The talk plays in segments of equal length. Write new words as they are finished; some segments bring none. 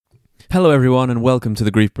Hello everyone and welcome to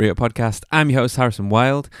the Grief Burrito podcast. I'm your host Harrison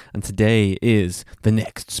Wild and today is the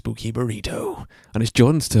next spooky burrito. And it's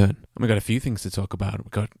Jordan's turn. And we've got a few things to talk about.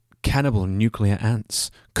 We've got cannibal nuclear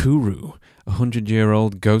ants, Kuru,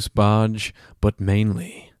 100-year-old ghost barge, but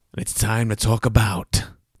mainly it's time to talk about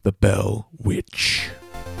the Bell Witch.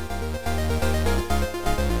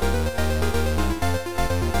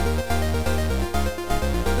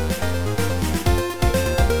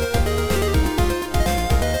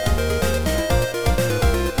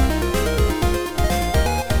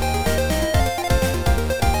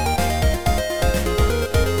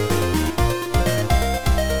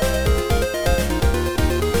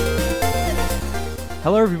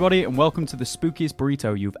 Hello everybody and welcome to the spookiest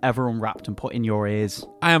burrito you've ever unwrapped and put in your ears.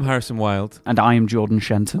 I am Harrison Wild. And I am Jordan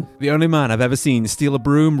Shenton. The only man I've ever seen steal a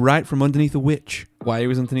broom right from underneath a witch. Why he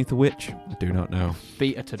was underneath a witch, I do not know.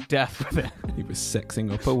 Beat her to death with it. He was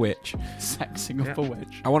sexing up a witch. Sexing up a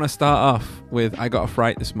witch. I want to start off with I got a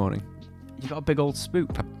fright this morning. You got a big old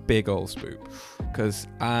spook. A big old spook. Because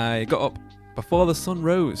I got up before the sun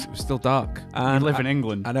rose. It was still dark. And you live in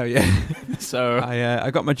England. I know, yeah. So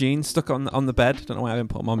I got my jeans stuck on the bed. Don't know why I didn't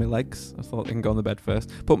put them on my legs. I thought they can go on the bed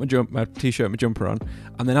first. Put my t-shirt, my jumper on.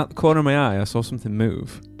 And then at the corner of my eye, I saw something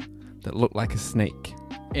move that looked like a snake.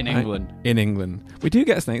 In England? In England. We do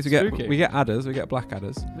get snakes. We Spooky. get adders. We get black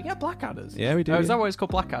adders. We get black adders? Yeah, we do. Oh, is that why it's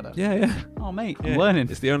called blackadder? Yeah. Oh, mate, Yeah. I'm learning.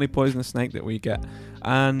 It's the only poisonous snake that we get.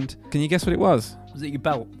 And can you guess what it was? Was it your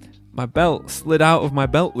belt? My belt slid out of my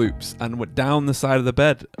belt loops and went down the side of the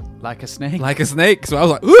bed. Like a snake? Like a snake. So I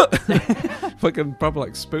was like, "Ugh!" Fucking probably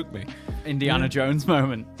like spooked me. Indiana Jones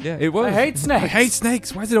moment. Yeah, it was. I hate snakes. I hate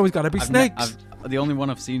snakes. Why is it always got to be snakes? The only one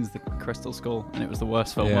I've seen is the Crystal Skull, and it was the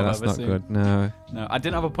worst film I've that's ever not seen. good. No. No, I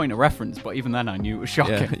didn't have a point of reference, but even then I knew it was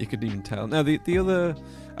shocking. Yeah, you could even tell. No, the other...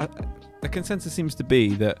 the consensus seems to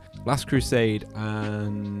be that Last Crusade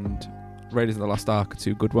and Raiders of the Lost Ark are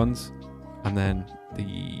two good ones. And then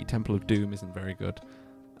the Temple of Doom isn't very good.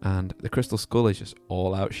 And the Crystal Skull is just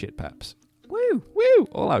all-out shit peps. Woo! Woo!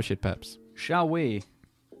 All-out shit peps. Shall we?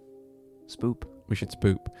 Spoop. We should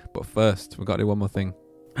spoop. But first, we've got to do one more thing.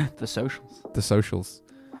 The socials. The socials.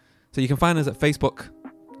 So you can find us at Facebook.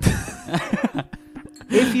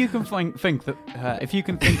 If you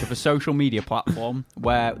can think of a social media platform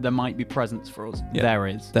where there might be presence for us, Yeah. there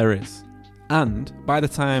is. There is. And by the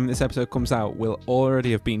time this episode comes out, we'll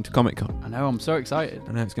already have been to Comic-Con. I know, I'm so excited.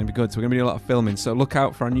 I know it's going to be good. So we're going to be doing a lot of filming. So look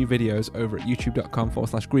out for our new videos over at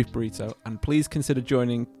youtube.com/griefburrito. And please consider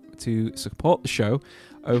joining to support the show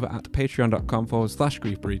over at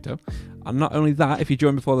patreon.com/griefburrito. And not only that, if you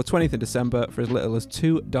join before the 20th of December for as little as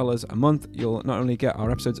 $2 a month, you'll not only get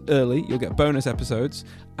our episodes early, you'll get bonus episodes,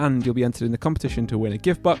 and you'll be entered in the competition to win a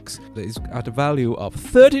gift box that is at a value of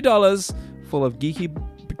 $30 full of geeky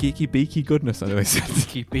beaky goodness, I know I said.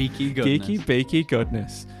 Geeky beaky goodness. Geeky beaky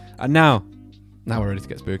goodness. And now we're ready to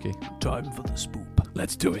get spooky. Time for the spoop.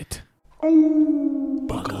 Let's do it.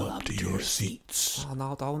 Buckle up to your seats. Oh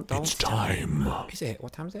no, don't. It's time Is it?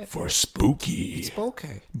 What time is it? for spooky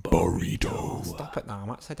Spooky. burrito. Stop it now, I'm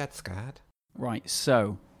actually dead scared. Right,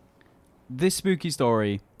 so this spooky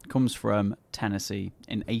story comes from Tennessee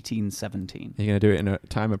in 1817. You're going to do it in a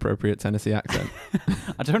time-appropriate Tennessee accent.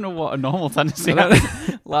 I don't know what a normal Tennessee I don't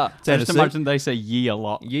accent. Like, I just Tennessee. imagine they say ye a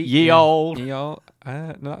lot. Ye yeah. old. Ye old.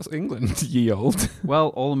 No, that's England. Ye old. Well,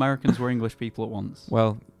 all Americans were English people at once.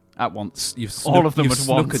 Well, At once. you've All of them you've at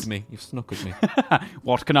once. snookered me. You've snookered me.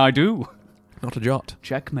 What can I do? Not a jot.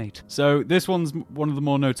 Checkmate. So this one's one of the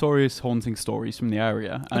more notorious haunting stories from the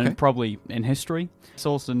area, and Okay. probably in history. It's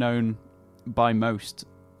also known by most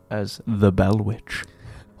as the Bell Witch.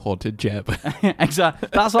 Haunted Jeb. Exactly.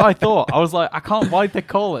 That's what I thought. I was like, I can't. Why'd they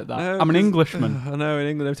call it that? No, I'm an 'cause- Englishman. I know, in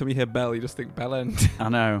England, every time you hear bell, you just think bell end. I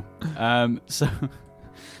know. So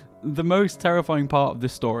the most terrifying part of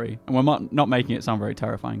this story, and we're not making it sound very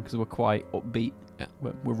terrifying because we're quite upbeat. Yeah.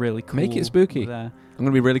 We're really cool. Make it spooky. There. I'm going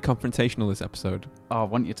to be really confrontational this episode. Oh, I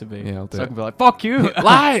want you to be. Yeah, I'll do so I it. can be like, fuck you.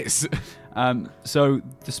 Lies! So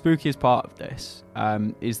the spookiest part of this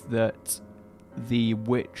is that the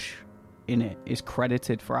witch in it is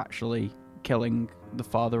credited for actually killing the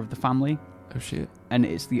father of the family, Oh, shit. and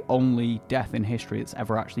it's the only death in history that's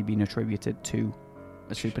ever actually been attributed to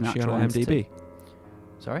a supernatural She on entity. IMDb?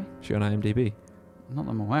 Sorry? She on IMDb? Not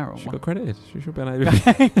that I'm aware of. She got credited. She should be on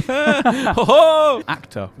IMDb. Ho-ho!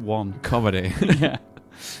 Actor 1. Comedy. Yeah.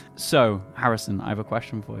 So, Harrison, I have a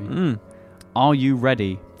question for you. Mm. Are you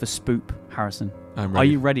ready for spoop, Harrison? I'm Are ready.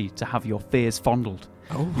 you ready to have your fears fondled,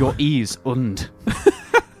 Oh. your ears und,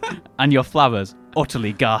 and your flowers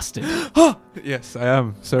utterly garsted? Yes, I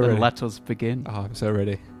am. So Then ready. let us begin. Oh, I'm so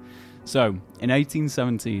ready. So, in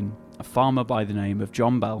 1817, a farmer by the name of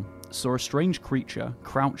John Bell saw a strange creature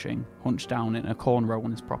crouching, hunched down in a corn row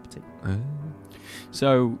on his property.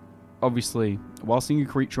 So, obviously, while seeing a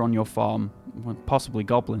creature on your farm, well, possibly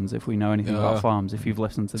goblins if we know anything about farms, if you've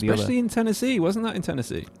listened to the other... Especially in Tennessee, wasn't that in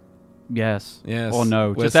Tennessee? Yes. Yes. Or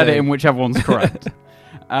no, We're just edit saying- in whichever one's correct.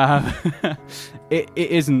 It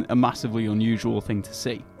isn't a massively unusual thing to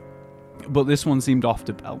see. But this one seemed off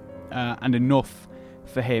to Bell, and enough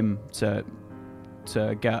for him to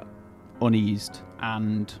get uneased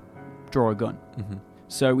and draw a gun. Mm-hmm.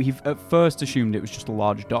 So he at first assumed it was just a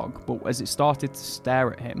large dog, but as it started to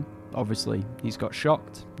stare at him, obviously he's got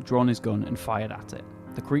shocked, drawn his gun and fired at it.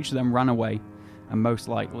 The creature then ran away and most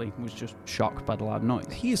likely was just shocked by the loud noise.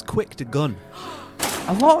 He is quick to gun.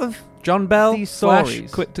 A lot of John Bell, these Flash,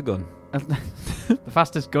 stories- quick to gun. the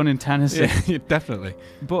fastest gun in Tennessee. Yeah, definitely.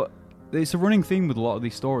 But it's a running theme with a lot of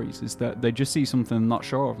these stories is that they just see something they're not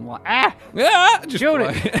sure of and like, ah! Yeah, just Shoot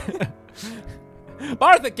it.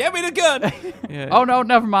 Martha, get me the gun. Yeah. Oh no,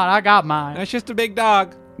 never mind, I got mine. That's just a big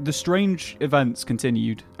dog. The strange events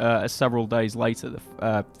continued as several days later.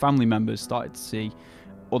 The family members started to see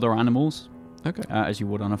other animals, Okay. as you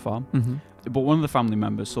would on a farm. Mm-hmm. But one of the family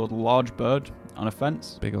members saw the large bird on a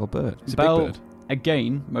fence. Big old bird. It's Bell, a big bird.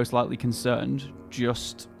 again, most likely concerned,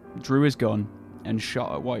 just drew his gun and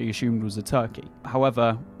shot at what he assumed was a turkey.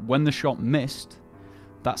 However, when the shot missed,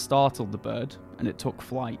 that startled the bird and it took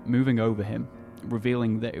flight, moving over him,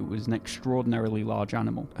 revealing that it was an extraordinarily large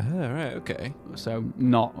animal. Oh, right, okay. So,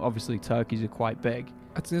 not obviously turkeys are quite big.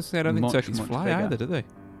 I was going to say, I don't think Much, turkeys much fly bigger. either, do they?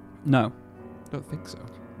 No, Don't think so.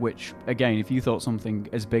 which again, if you thought something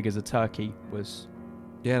as big as a turkey was,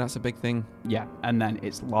 Yeah, that's a big thing. yeah, and then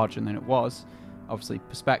it's larger than it was. Obviously,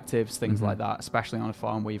 perspectives, things Mhm. like that, especially on a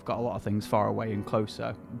farm where you've got a lot of things far away and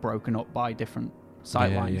closer, broken up by different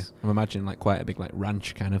sight Yeah, lines. I'm imagining like quite a big like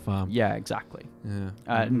ranch kind of farm. Yeah, exactly. Yeah.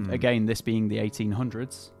 And Mm. again, this being the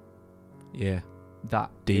 1800s, Yeah.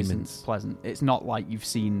 that Demons. isn't pleasant. It's not like you've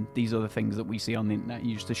seen these other things that we see on the internet.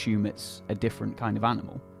 You just assume it's a different kind of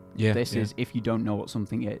animal. Yeah. This yeah. is, if you don't know what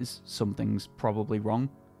something is, something's probably wrong.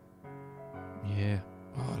 Yeah.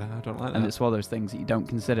 Oh, no, I don't like And that. it's one of those things that you don't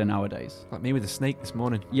consider nowadays. Like me with the snake this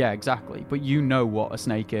morning. Yeah, exactly. But you know what a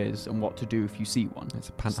snake is and what to do if you see one. It's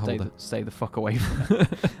a pant Stay holder. stay the fuck away from it.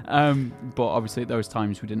 But obviously at those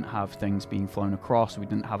times we didn't have things being flown across. We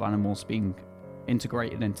didn't have animals being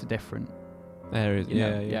integrated into different... There is. you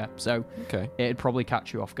know, Yeah. So Okay. it'd probably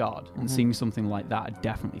catch you off guard. And Mhm. seeing something like that would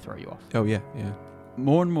definitely throw you off. Oh, yeah. Yeah.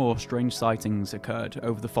 More and more strange sightings occurred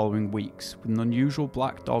over the following weeks, with an unusual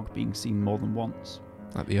black dog being seen more than once.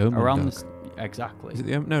 Like the Omen Around dog. this... Exactly. Is it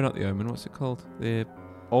the Omen? No, not the Omen. What's it called? The...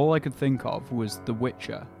 All I could think of was The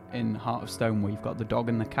Witcher in Heart of Stone, where you've got the dog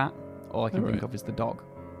and the cat. All I can think Alright. of is the dog.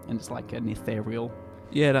 And it's like an ethereal...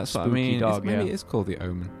 Yeah, that's what I Spooky mean. dog, Maybe yeah. it is called the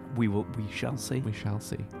Omen. We shall see. We shall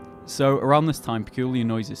see. So around this time, peculiar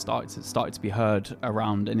noises started to be heard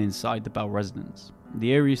around and inside the Bell residence.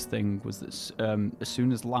 The eeriest thing was that as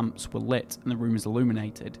soon as lamps were lit and the room was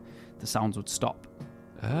illuminated, the sounds would stop.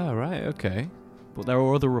 Ah, right. Okay. But there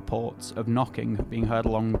were other reports of knocking being heard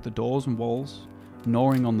along the doors and walls,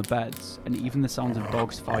 gnawing on the beds, and even the sounds of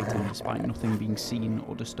dogs fighting despite nothing being seen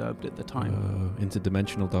or disturbed at the time. Oh,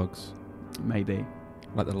 interdimensional dogs. Maybe.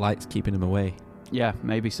 Like the lights keeping them away. Yeah,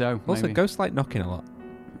 maybe so. Also, maybe. ghosts like knocking a lot.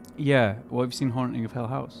 Yeah. Well, have you seen Haunting of Hill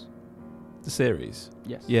House? The series.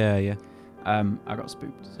 Yes. Yeah, yeah. I got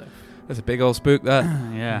spooked, so. That's a big old spook, that.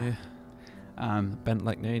 Yeah. Bent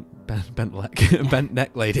bent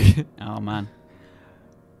neck lady. Oh, man.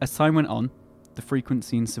 As time went on, the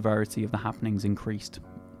frequency and severity of the happenings increased.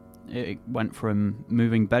 It went from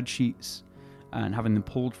moving bed sheets and having them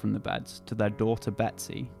pulled from the beds to their daughter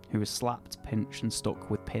Betsy, who was slapped, pinched, and stuck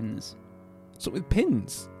with pins. So with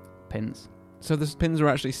pins. Pins. So the pins are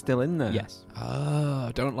actually still in there. Yes.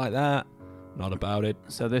 Oh, don't like that. Not about it.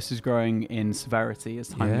 So this is growing in severity as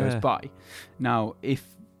time Yeah. goes by. Now, if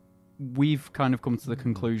we've kind of come to the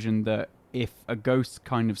conclusion that if a ghost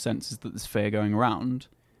kind of senses that there's fear going around,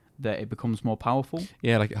 that it becomes more powerful.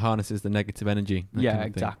 Yeah, like it harnesses the negative energy. that Yeah, kind of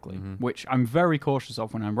thing. exactly. Mhm. Which I'm very cautious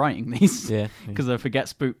of when I'm writing these. Yeah. Because if I get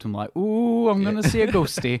spooked, I'm like, ooh, I'm going to see a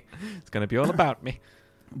ghosty. It's going to be all about me.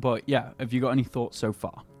 But yeah, have you got any thoughts so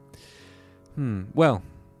far? Well,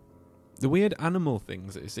 the weird animal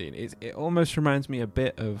things that you've seen, it almost reminds me a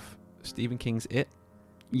bit of Stephen King's It.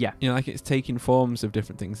 Yeah. You know, like it's taking forms of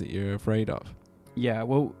different things that you're afraid of. Yeah,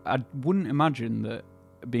 well, I wouldn't imagine that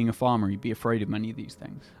being a farmer, you'd be afraid of many of these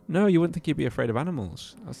things. No, you wouldn't think you'd be afraid of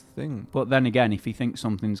animals. That's the thing. But then again, if he thinks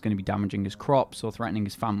something's going to be damaging his crops or threatening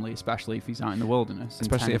his family, especially if he's out in the wilderness, in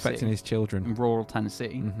Especially Tennessee, affecting his children. in rural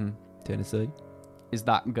Tennessee, Tennessee. is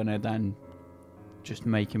that going to then just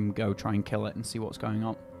make him go try and kill it and see what's going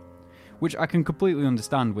on? Which I can completely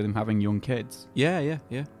understand with him having young kids. Yeah.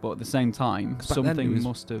 But at the same time, 'Cause back then something it was-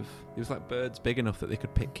 must have... It was like birds big enough that they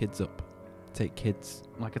could pick kids up, take kids.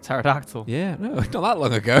 Like a pterodactyl. Yeah, no, not that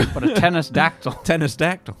long ago. But a tennis dactyl. Tennis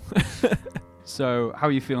dactyl. So, how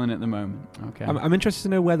are you feeling at the moment? Okay. I'm interested to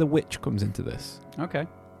know where the witch comes into this. Okay.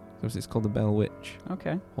 Because it's called the Bell Witch.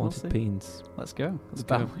 Okay. Haunted We'll see. Peens. Let's go. Let's The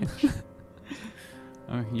go. bell witch.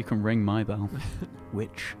 Oh, you can ring my bell.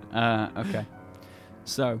 Witch. Okay.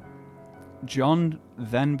 So, John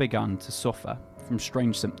then began to suffer from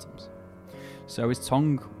strange symptoms. So his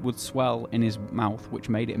tongue would swell in his mouth, which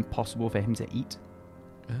made it impossible for him to eat.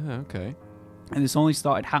 Ah, okay. And this only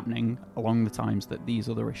started happening along the times that these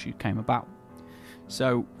other issues came about.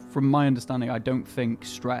 So, from my understanding, I don't think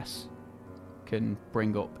stress can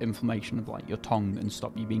bring up inflammation of like your tongue and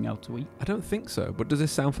stop you being able to eat. I don't think so, but does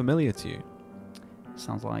this sound familiar to you?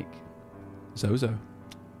 Sounds like Zozo.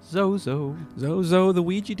 Zozo. Zozo the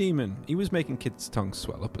Ouija demon. He was making kids' tongues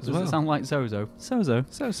swell up as Does well. it sound like Zozo? Zozo.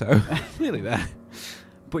 So. Nearly there.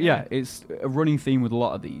 But yeah, it's a running theme with a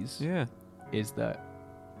lot of these Yeah. is that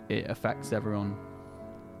it affects everyone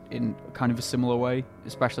in kind of a similar way,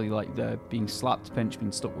 especially like the being slapped, pinched,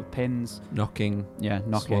 being stuck with pins. Knocking. Yeah,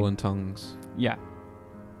 knocking. Swollen tongues. Yeah.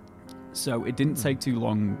 So it didn't take too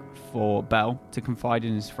long for Bell to confide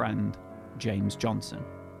in his friend James Johnson.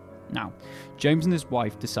 Now, James and his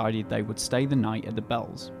wife decided they would stay the night at the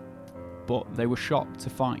Bells, but they were shocked to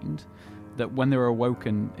find that when they were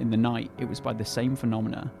awoken in the night, it was by the same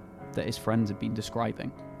phenomena that his friends had been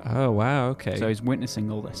describing. Oh, wow, okay. So he's witnessing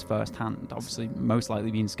all this firsthand, obviously most likely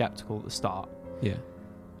being skeptical at the start. Yeah.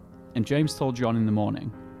 And James told John in the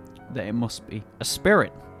morning that it must be a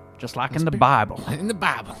spirit, just like A in the spirit. Bible. In the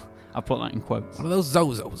Bible. I put that in quotes. One of those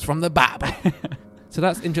Zozos from the Bible. So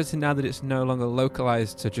that's interesting now that it's no longer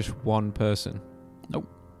localized to just one person.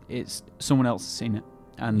 It's someone else has seen it,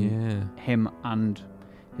 and Yeah. him and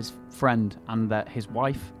his friend and his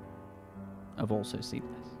wife have also seen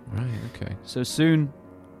this. Right, okay. So soon,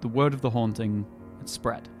 the word of the haunting had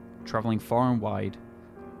spread, traveling far and wide,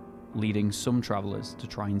 leading some travelers to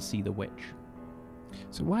try and see the witch.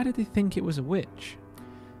 So why did they think it was a witch?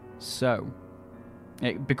 So,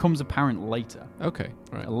 it becomes apparent later, Okay,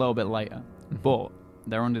 right. a little bit later, Mhm. but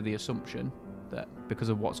they're under the assumption that because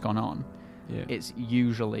of what's gone on, Yeah. it's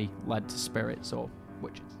usually led to spirits or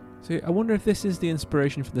witches. So I wonder if this is the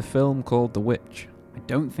inspiration for the film called The Witch. I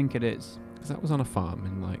don't think it is. Because that was on a farm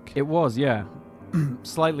in like... It was, yeah.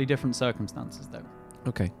 Slightly different circumstances though,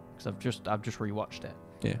 Okay. because I've just rewatched it.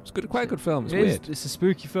 Yeah. It's good, quite a good film. It's It is- weird. It's a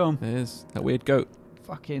spooky film. It is. That weird goat.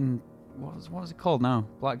 Fucking what was it called now?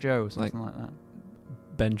 Black Joe or something like that.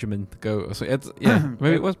 Benjamin the goat or something. Yeah.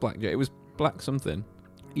 Maybe it was Black Joe. It was Black something.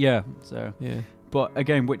 Yeah. So, Yeah. but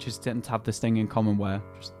again, witches tend to have this thing in common where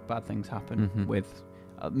just bad things happen Mhm. with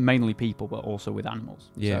mainly people, but also with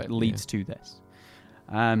animals. Yeah, So it leads to this.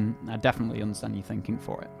 I definitely understand you thinking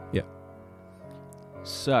for it. Yeah.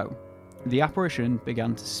 So, the apparition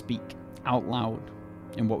began to speak out loud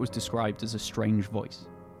in what was described as a strange voice.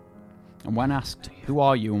 And when asked, "Who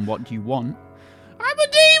are you and what do you want?" I'm a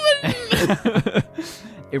demon!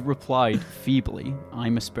 It replied feebly,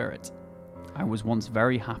 "I'm a spirit. I was once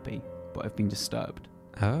very happy, but have been disturbed."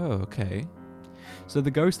 Oh, okay. So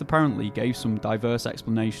the ghost apparently gave some diverse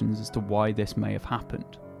explanations as to why this may have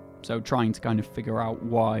happened. So trying to kind of figure out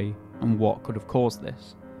why and what could have caused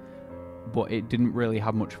this. But it didn't really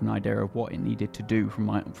have much of an idea of what it needed to do from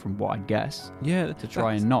what I'd guess Yeah. to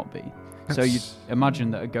try and not be. So you'd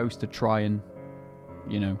imagine that a ghost would try and,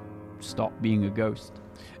 stop being a ghost.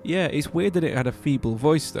 Yeah, it's weird that it had a feeble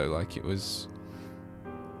voice though, like it was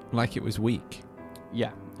weak.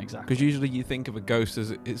 Yeah, exactly. Because usually you think of a ghost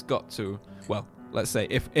as it's got to, well, let's say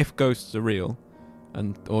if ghosts are real,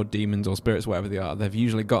 or demons or spirits, whatever they are, they've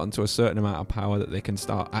usually gotten to a certain amount of power that they can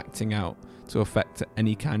start acting out to affect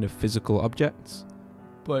any kind of physical objects.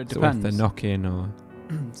 But it So if depends. they're knocking or...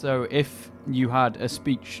 So if you had a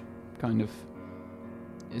speech kind of,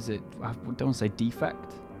 I don't say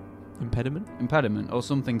defect, impediment or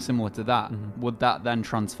something similar to that, Mhm. would that then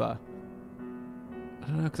transfer? I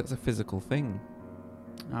don't know, because that's a physical thing.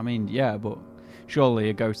 I mean, yeah, but surely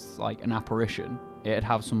a ghost's like an apparition. It'd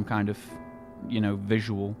have some kind of,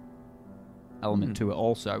 visual element Mhm. to it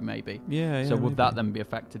also, maybe. Yeah, So would maybe. that then be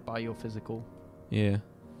affected by your physical? Yeah.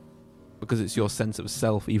 Because it's your sense of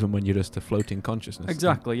self even when you're just a floating consciousness.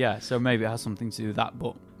 Exactly, yeah. So maybe it has something to do with that,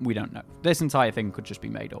 but we don't know. This entire thing could just be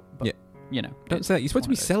made up. But, Don't it's say that. You're supposed to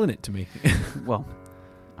be one of those. selling it to me. Well,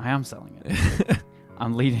 I am selling it.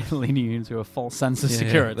 I'm leading you into a false sense of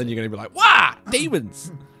security. Then you're going to be like, wow,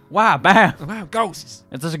 demons. Wow, bam! Wow, ghosts.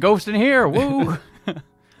 If there's a ghost in here, woo!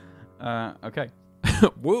 Okay.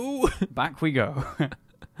 Woo! Back we go.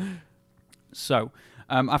 So,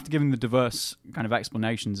 after giving the diverse kind of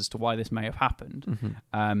explanations as to why this may have happened,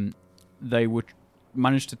 they would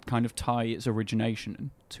manage to kind of tie its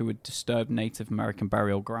origination to a disturbed Native American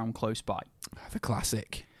burial ground close by. The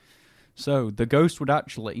classic. So, the ghost would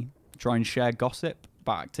actually try and share gossip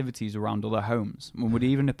about activities around other homes and would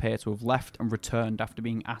even appear to have left and returned after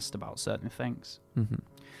being asked about certain things.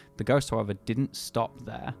 The ghost, however, didn't stop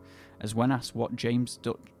there, as when asked what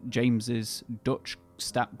James's Dutch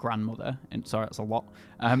step-grandmother, and sorry, that's a lot,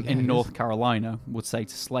 in North Carolina would say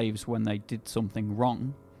to slaves when they did something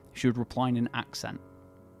wrong, she would reply in an accent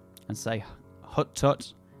and say, "Hut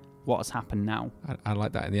tut, what has happened now?" I'd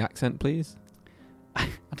like that in the accent, please. I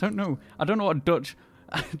don't know what a Dutch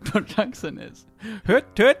accent is.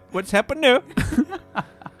 Hut tut, what's happened now?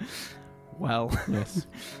 Well, Yes.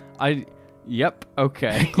 Yep,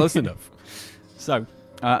 okay. Close enough. So,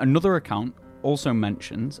 another account also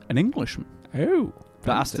mentions an Englishman Oh.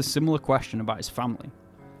 that asked a similar question about his family,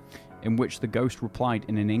 in which the ghost replied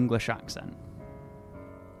in an English accent.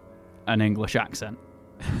 An English accent.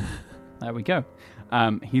 There we go.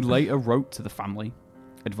 He later wrote to the family,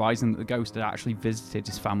 advising that the ghost had actually visited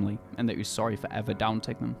his family and that he was sorry for ever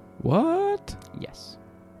doubting them. What? Yes.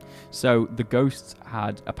 So the ghost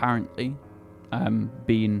had apparently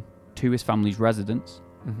been to his family's residence,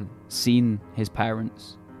 seen his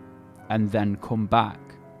parents, and then come back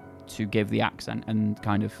to give the accent and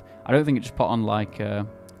kind of, I don't think it just put on like,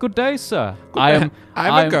 "Good day, sir. I'm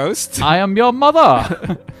a ghost. I am your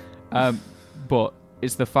mother." But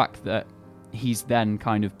it's the fact that he's then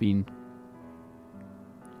kind of been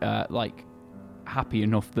like happy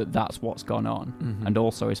enough that that's what's gone on, and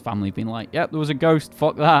also his family being like, "Yep, there was a ghost.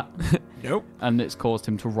 Fuck that." Nope. And it's caused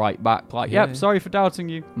him to write back like, Yeah. "Yep, sorry for doubting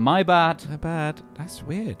you. My bad." Not bad. That's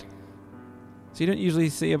weird. So you don't usually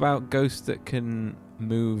see about ghosts that can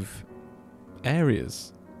move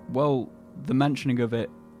areas. Well, the mentioning of it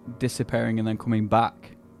disappearing and then coming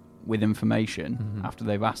back with information after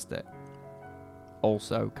they've asked it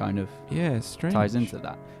also kind of Yeah, strange. ties into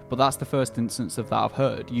that. But that's the first instance of that I've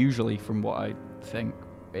heard. Usually, from what I think,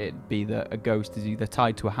 it'd be that a ghost is either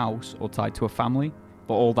tied to a house or tied to a family.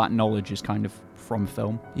 But all that knowledge is kind of from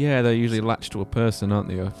film. Yeah, they're usually latched to a person, aren't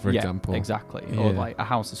they? For example. Exactly. Yeah. Or like a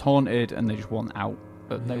house is haunted and they just want out,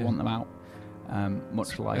 but they Yeah. want them out.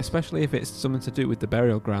 Much like, Especially if it's something to do with the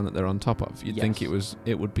burial ground that they're on top of. You'd think Yes.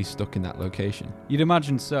 it would be stuck in that location. you'd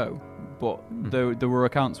imagine so. But there were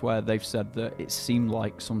accounts where they've said that it seemed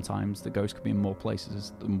like sometimes the ghost could be in more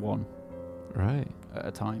places than one Right. at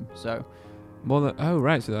a time. So More than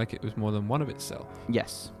so like it was more than one of itself.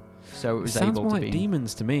 yes, so it was Sounds able more to like be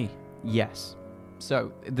demons to me. Yes.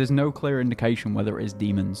 So there's no clear indication whether it is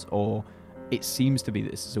demons or it seems to be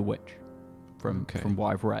that this is a witch from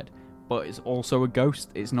what I've read. But it's also a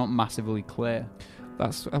ghost. It's not massively clear.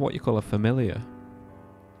 That's what you call a familiar.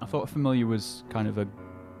 I thought familiar was kind of a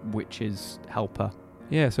witch's helper.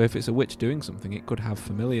 Yeah, so if it's a witch doing something, it could have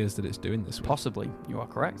familiars that it's doing this with. Possibly. You are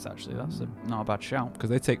correct, actually. That's not a bad shout. Because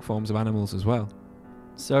they take forms of animals as well.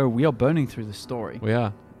 So we are burning through the story. We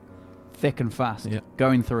are. Thick and fast. Yeah.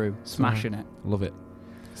 Going through. Smashing it. Love it.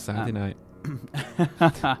 Saturday night.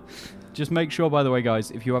 Just make sure, by the way,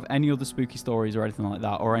 guys, if you have any other spooky stories or anything like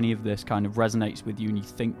that, or any of this kind of resonates with you and you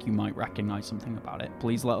think you might recognize something about it,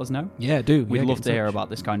 please let us know. Yeah, do. We'd Yeah, love get to in hear touch. about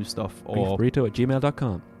this kind of stuff. Or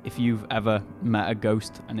Griefburrito@gmail.com. if you've ever met a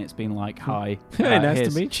ghost and it's been like, "Hi, Hey, nice to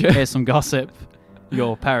here's- meet you." Here's some gossip.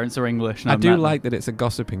 Your parents are English. And I I've do met them." like that it's a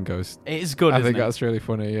gossiping ghost. It is good, I isn't think it? that's really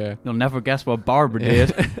funny, yeah. You'll never guess what Barbara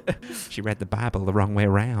did. She read the Bible the wrong way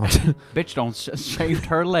around. Bitch don't shaved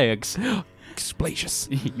her legs. Splacious.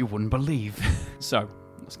 You wouldn't believe. So,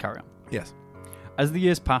 let's carry on. Yes. As the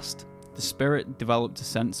years passed, the spirit developed a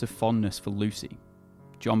sense of fondness for Lucy,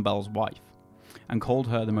 John Bell's wife, and called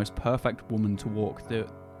her the most perfect woman to walk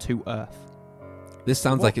to Earth, This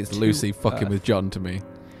sounds What like it's to Lucy fucking earth? with John to me.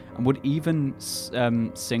 and would even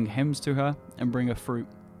sing hymns to her and bring her fruit.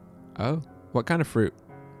 Oh, what kind of fruit?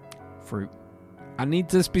 Fruit. I need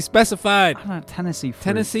to be specified. I don't know, Tennessee fruit.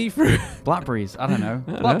 Tennessee fruit. Blackberries, I don't know.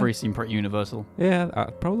 I don't Blackberries seem pretty universal. Yeah,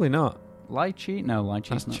 probably not. Lychee? No, lychee's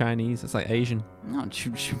That's not. Chinese. That's like Asian. No,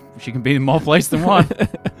 she can be in more places than one.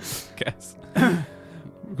 Guess.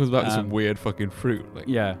 Goes back to some weird fucking fruit. Like,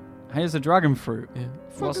 Yeah. Here's a dragon fruit. yeah.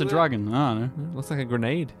 What's Fuck a is dragon? I don't know. that? Looks like a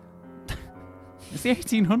grenade. It's the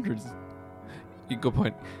 1800s. Good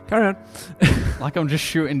point. Carry on. Like I'm just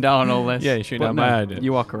shooting down all this. Yeah, you're shooting But down my no, idea.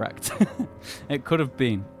 You are correct. It could have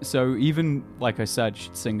been. So even, like I said,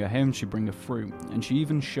 she'd sing a hymn, she'd bring a fruit, and she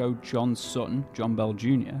even showed John's son, John Bell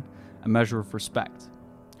Jr., a measure of respect.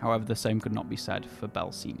 However, the same could not be said for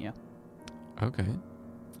Bell Sr. Okay.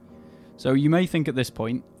 So you may think at this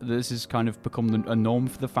point that this has kind of become a norm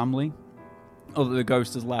for the family, or that the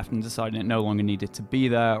ghost has left and decided it no longer needed to be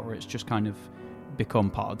there, or it's just kind of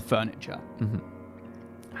become part of the furniture.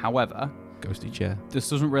 However, Ghosty chair.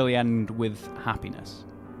 this doesn't really end with happiness.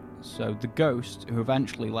 So the ghost, who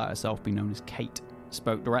eventually let herself be known as Kate,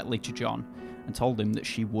 spoke directly to John and told him that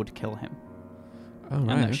she would kill him. Oh, And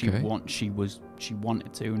right, that she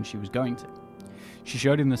wanted to, and she was going to. She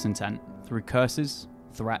showed him this intent through curses,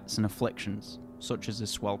 threats, and afflictions, such as his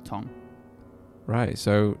swelled tongue. Right,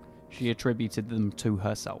 so... She attributed them to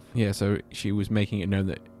herself. Yeah, so she was making it known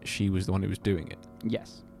that she was the one who was doing it.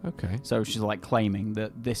 Yes. Okay. So she's like claiming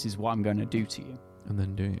that this is what I'm going to do to you. And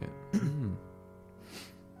then doing it.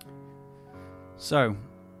 So,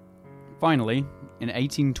 finally, in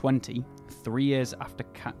 1820, 3 years after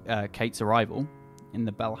Kate's arrival in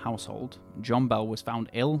the Bell household, John Bell was found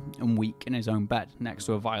ill and weak in his own bed next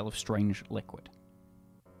to a vial of strange liquid.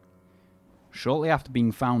 Shortly after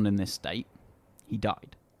being found in this state, he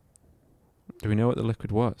died. Do we know what the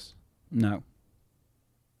liquid was? No.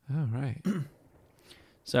 Oh, right.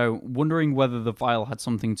 So, wondering whether the vial had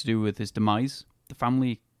something to do with his demise, the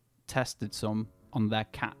family tested some on their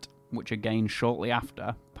cat, which again shortly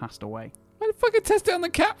after passed away. Why the fuck test it on the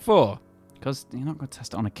cat for? Because you're not going to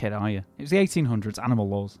test it on a kid, are you? It was the 1800s, animal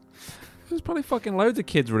laws. There's probably fucking loads of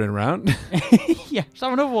kids running around. Yeah, just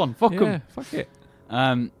have another one. Fuck 'em. Yeah, fuck it.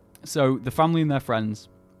 So the family and their friends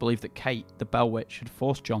believed that Kate, the Bell Witch, had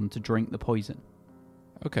forced John to drink the poison.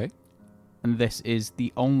 Okay. And this is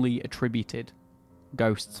the only attributed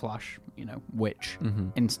ghost / witch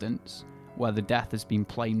instance where the death has been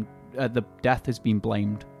blamed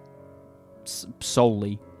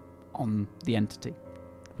solely on the entity.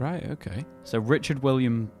 Right, okay. So Richard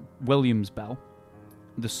Williams Bell,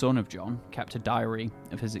 the son of John, kept a diary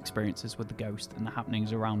of his experiences with the ghost and the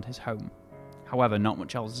happenings around his home. However, not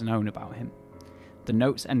much else is known about him. The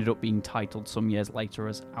notes ended up being titled some years later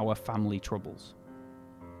as Our Family Troubles.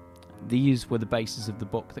 These were the basis of the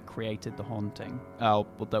book that created the haunting,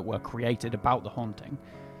 that were created about the haunting,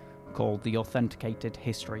 called The Authenticated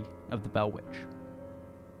History of the Bell Witch.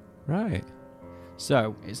 Right.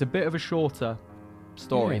 So, it's a bit of a shorter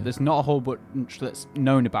story. Yeah. There's not a whole bunch that's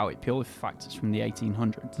known about it, purely for the fact it's from the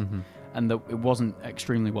 1800s. And that it wasn't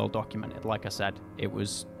extremely well documented. Like I said, it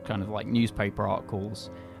was kind of like newspaper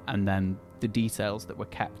articles and then the details that were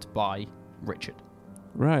kept by Richard.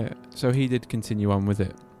 Right. So he did continue on with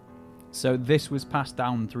it. So this was passed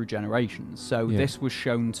down through generations. So this was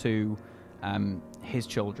shown to his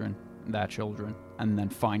children, their children, and then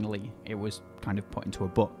finally it was kind of put into a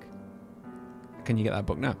book. Can you get that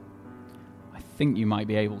book now? I think you might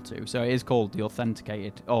be able to. So it is called The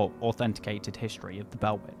Authenticated History of the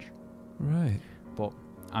Bell Witch. Right. But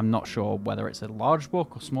I'm not sure whether it's a large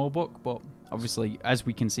book or small book, but obviously, as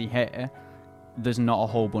we can see here, there's not a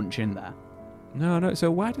whole bunch in there. No.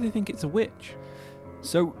 So why do they think it's a witch?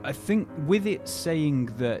 So I think with it saying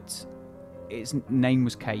that its name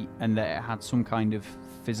was Kate and that it had some kind of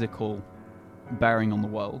physical bearing on the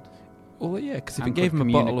world. Well, yeah, because if and you gave could him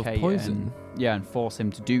a bottle of communicate poison... and force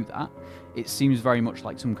him to do that, it seems very much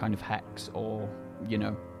like some kind of hex or,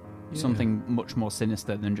 something much more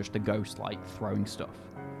sinister than just a ghost, throwing stuff.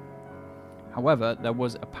 However, there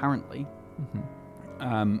was apparently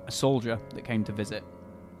a soldier that came to visit.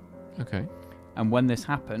 Okay. And when this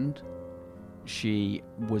happened, she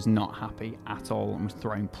was not happy at all and was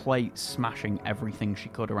throwing plates, smashing everything she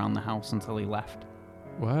could around the house until he left.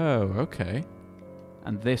 Whoa, okay.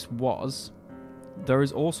 And there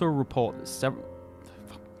is also a report that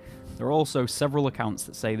there are also several accounts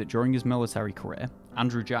that say that during his military career,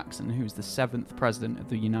 Andrew Jackson, who's the 7th president of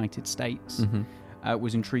the United States,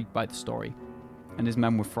 was intrigued by the story, and his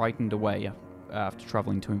men were frightened away after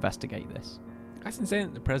traveling to investigate this. That's insane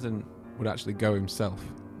that the president would actually go himself.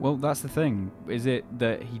 Well, that's the thing. Is it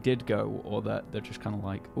that he did go, or that they're just kind of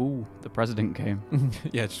like, ooh, the president came?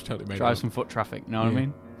 Yeah, just totally made Drive it up. some foot traffic, know what I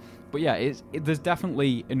mean? But yeah, there's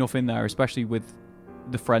definitely enough in there, especially with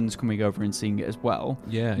the friends coming over and seeing it as well.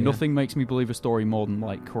 Yeah. Nothing makes me believe a story more than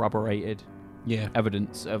corroborated Yeah.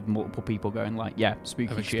 evidence of multiple people going spooky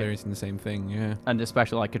Of shit. experiencing the same thing, yeah. And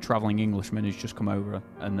especially a travelling Englishman who's just come over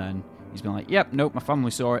and then he's been like, yep, nope, my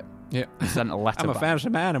family saw it. Yeah. He sent a letter I'm a back. fantasy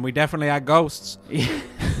man and we definitely had ghosts.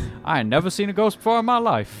 I ain't never seen a ghost before in my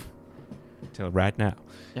life. Till right now.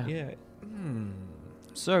 Yeah. Yeah.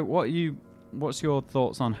 So what's your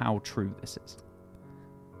thoughts on how true this is?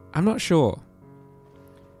 I'm not sure.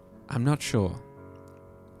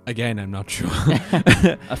 Again, I'm not sure.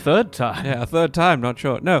 A third time. Yeah, a third time, not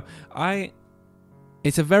sure. No,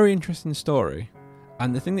 it's a very interesting story.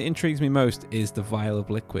 And the thing that intrigues me most is the vial of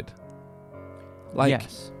liquid.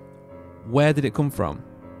 Yes. where did it come from?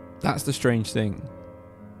 That's the strange thing.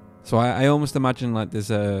 So I almost imagine like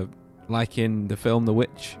there's like in the film The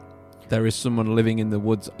Witch, there is someone living in the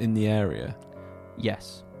woods in the area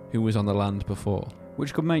Yes. who was on the land before.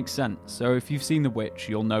 Which could make sense. So if you've seen The Witch,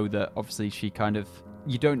 you'll know that obviously she kind of...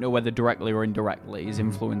 You don't know whether directly or indirectly is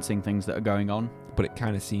influencing things that are going on. But it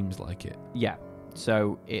kind of seems like it. Yeah.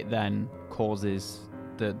 So it then causes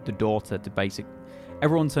the daughter to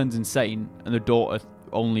everyone turns insane, and the daughter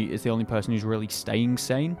is the only person who's really staying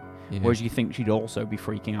sane. Yeah. Whereas you think she'd also be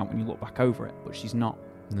freaking out when you look back over it, but she's not.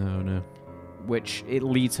 No. Which it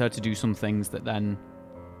leads her to do some things that then...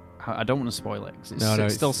 I don't want to spoil it, because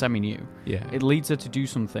it's still semi-new. Yeah. It leads her to do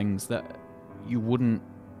some things that you wouldn't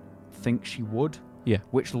think she would. Yeah.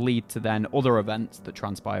 Which lead to then other events that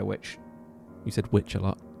transpire, which... You said witch a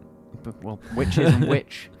lot. Well, witch isn't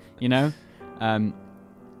witch, you know?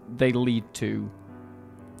 They lead to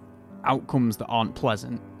outcomes that aren't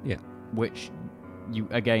pleasant. Yeah. Which you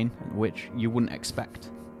wouldn't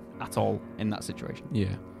expect at all in that situation.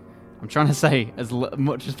 Yeah. I'm trying to say as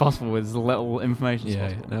much as possible with as little information as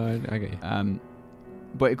Yeah. possible. No, I get you.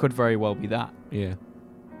 But it could very well be that. Yeah.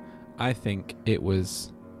 I think it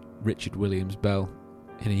was Richard Williams Bell,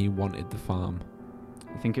 and he wanted the farm.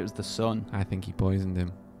 You think it was the sun? I think he poisoned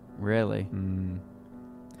him. Really?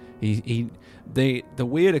 The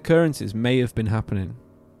weird occurrences may have been happening.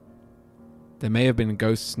 There may have been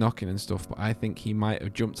ghosts knocking and stuff, but I think he might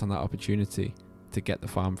have jumped on that opportunity to get the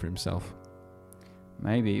farm for himself.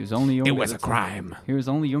 Maybe. He was only young. It was a crime. He was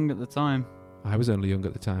only young at the time. I was only young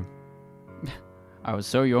at the time. I was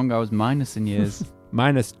so young, I was minus in years.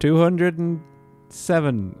 Minus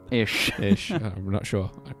 207 Ish. I'm not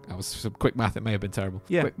sure. I was some quick math. It may have been terrible.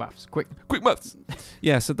 Yeah. Quick maths. Quick maths.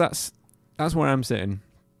 Yeah. So that's where I'm sitting.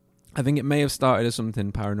 I think it may have started as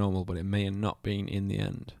something paranormal, but it may have not been in the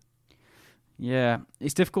end. Yeah,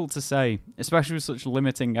 it's difficult to say, especially with such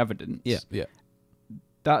limiting evidence. Yeah.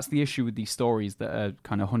 That's the issue with these stories that are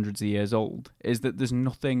kind of hundreds of years old, is that there's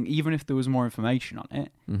nothing, even if there was more information on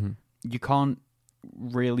it, you can't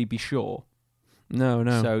really be sure. No.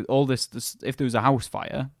 So all this, if there was a house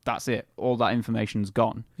fire, that's it. All that information's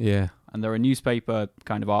gone. Yeah. And there are newspaper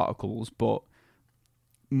kind of articles, but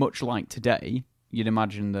much like today, you'd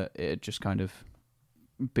imagine that it'd just kind of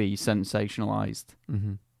be sensationalized.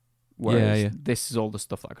 Mm-hmm. Whereas this is all the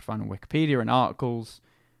stuff that I could find on Wikipedia and articles.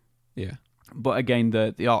 Yeah. But again,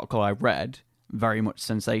 the article I read very much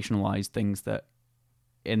sensationalized things that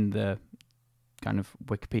in the kind of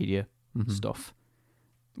Wikipedia stuff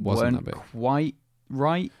weren't quite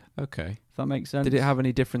right. Okay. If that makes sense. Did it have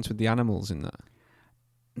any difference with the animals in that?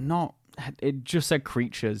 Not. It just said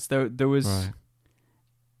creatures. There was... Right.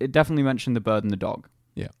 It definitely mentioned the bird and the dog.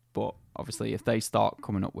 Yeah. But obviously, if they start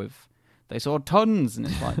coming up with... They saw tons, and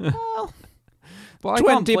it's like, well... But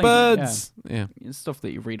 20 birds! Yeah. It's stuff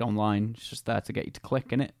that you read online. It's just there to get you to click,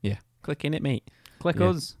 innit? Yeah. Click in it, mate. Click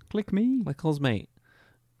us. Click me. Click us, mate.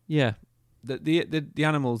 Yeah. The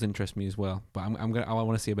animals interest me as well, but I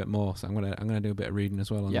want to see a bit more, so I'm gonna do a bit of reading as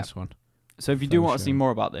well on this one. So if you do want to see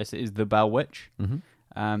more about this, it is the Bell Witch.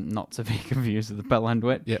 Mm-hmm. Not to be confused with the Bell End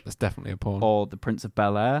Witch. Yeah, that's definitely a porn. Or the Prince of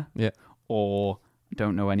Bel Air. Yeah. Or I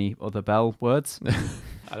don't know any other Bell words.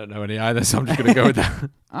 I don't know any either, so I'm just gonna go with that.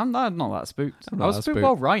 I'm not that spooked. I was spooked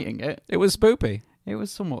while writing it. It was spoopy. It was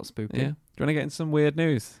somewhat spooky. Yeah. Do you want to get into some weird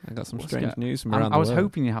news? I got some strange news from around the world. I was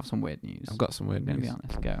hoping you'd have some weird news. I've got some weird news. To be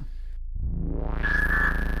honest, go.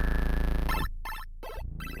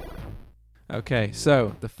 Okay,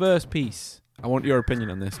 so the first piece, I want your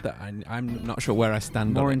opinion on this. That I'm not sure where I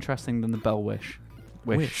stand on More it. interesting than the Bell Wish.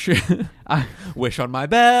 Wish. Wish on my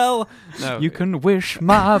bell. No, you can wish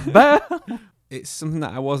my bell. It's something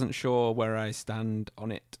that I wasn't sure where I stand on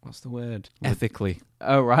it. What's the word? Ethically.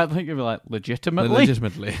 Oh, right. I think you'd be like, legitimately?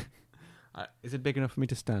 Legitimately. Is it big enough for me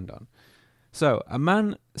to stand on? So, a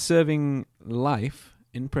man serving life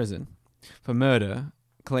in prison for murder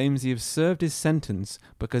claims he has served his sentence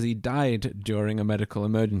because he died during a medical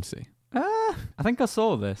emergency. I think I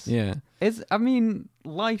saw this. Yeah.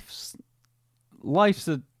 Life's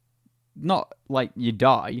a... Not like you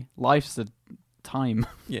die. Life's a time.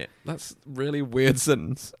 Yeah, that's really weird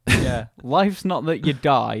sentence. Yeah. Life's not that you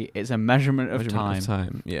die, it's a measurement of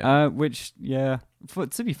time. Yeah. Which, yeah.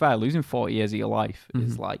 To be fair, losing 40 years of your life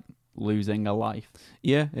is like losing a life.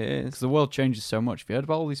 Yeah, it is. Because the world changes so much. Have you heard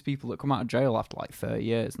about all these people that come out of jail after like 30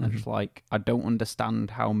 years and they're just like, I don't understand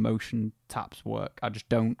how motion taps work. I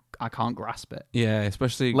can't grasp it. Yeah,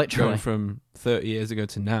 especially Literally. going from 30 years ago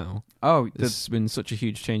to now. Oh, there's been such a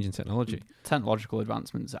huge change in technology. Technological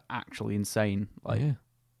advancements are actually insane. Like, yeah.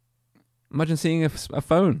 Imagine seeing a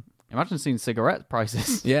phone. Imagine seeing cigarette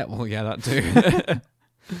prices. Yeah, well, yeah, that too.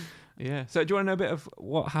 Yeah. So do you want to know a bit of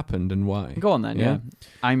what happened and why? Go on then. Yeah. Yeah.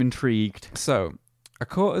 I'm intrigued. So, a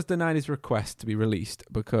court has denied his request to be released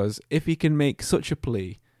because if he can make such a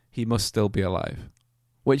plea, he must still be alive.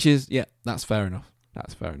 Which is, yeah, that's fair enough.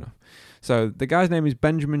 That's fair enough. So, the guy's name is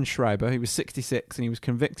Benjamin Schreiber. He was 66 and he was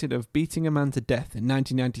convicted of beating a man to death in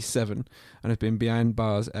 1997 and has been behind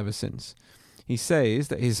bars ever since. He says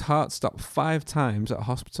that his heart stopped 5 times at a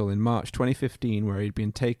hospital in March 2015 where he'd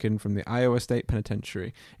been taken from the Iowa State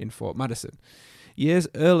Penitentiary in Fort Madison. Years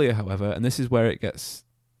earlier, however, and this is where it gets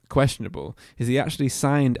questionable, is he actually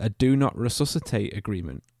signed a do not resuscitate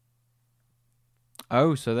agreement.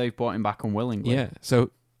 Oh, so they've brought him back unwillingly. Yeah,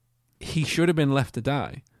 so he should have been left to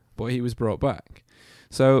die, but he was brought back.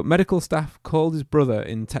 So medical staff called his brother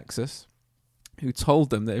in Texas, who told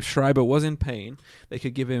them that if Schreiber was in pain, they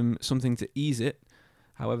could give him something to ease it.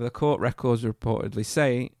 However, the court records reportedly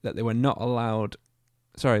say that they were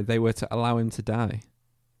they were to allow him to die.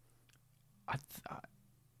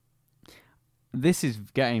 This is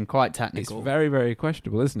getting quite It's technical. very, very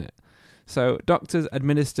questionable, isn't it? So doctors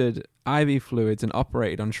administered IV fluids and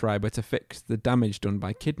operated on Schreiber to fix the damage done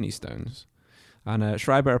by kidney stones. And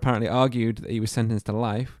Schreiber apparently argued that he was sentenced to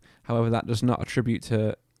life. However, that does not attribute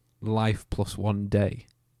to life plus 1 day.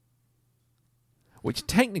 Which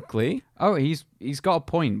technically, Oh, he's got a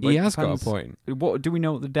point. But he it has got a depends- point. What do we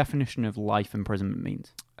know what the definition of life imprisonment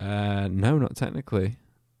means? No, not technically.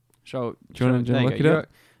 So, Do you wanna there look go. it up?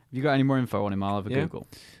 Have you got any more info on him? I'll have a Yeah. Google.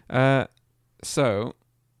 So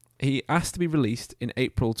he asked to be released in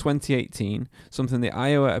April 2018, something the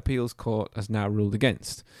Iowa Appeals Court has now ruled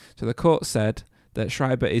against. So the court said that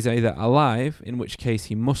Schreiber is either alive, in which case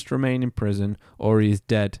he must remain in prison, or he is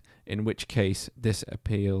dead, in which case this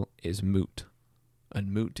appeal is moot.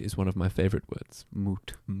 And moot is one of my favourite words.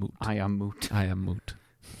 Moot. Moot. I am moot. I am moot.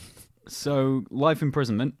 So, life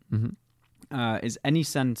imprisonment Mm-hmm. is any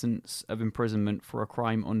sentence of imprisonment for a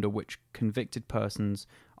crime under which convicted persons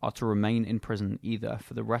are to remain in prison either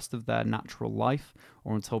for the rest of their natural life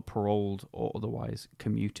or until paroled or otherwise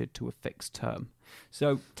commuted to a fixed term.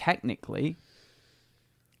 So technically,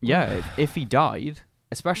 yeah, if he died,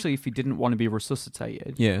 especially if he didn't want to be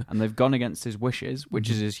resuscitated, Yeah. and they've gone against his wishes, which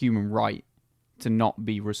is his human right to not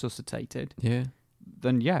be resuscitated, Yeah.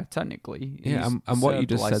 then yeah, technically, Yeah, he's and what you served a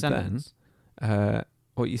just life said then, sentence.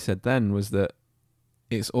 what you said then was that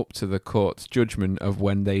it's up to the court's judgment of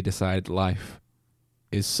when they decide life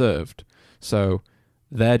is served. So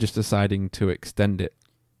they're just deciding to extend it.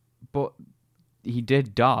 But he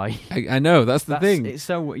did die. I know, that's the thing. It's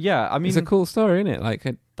so yeah, I mean, It's a cool story, isn't it? Like,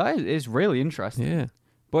 that is really interesting. yeah.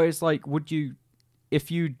 But it's like,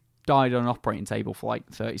 if you died on an operating table for like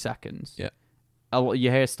 30 seconds, Yeah.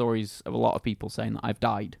 you hear stories of a lot of people saying that I've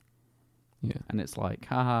died, Yeah. and it's like,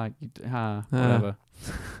 whatever.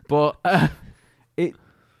 But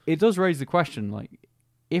it does raise the question, like,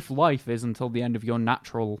 if life is until the end of your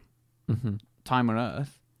natural Mm-hmm. time on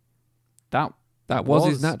Earth, that was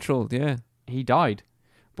his natural, yeah. he died.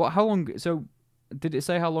 But how long? So, did it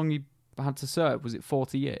say how long he had to serve? Was it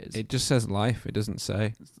 40 years? It just says life. It doesn't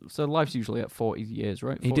say. So life's usually at 40 years,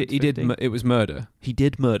 right? He 40 did. to He did. 50? It was murder. He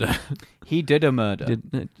did murder. He did a murder.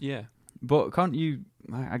 Yeah. But can't you?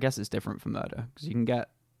 I guess it's different for murder because you can get,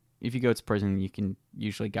 if you go to prison, you can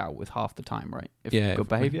usually get out with half the time, right? If Yeah. good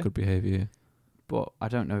behavior. Good behavior. But I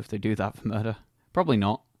don't know if they do that for murder. Probably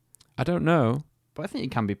not. I don't know. But I think you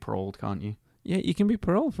can be paroled, can't you? Yeah, you can be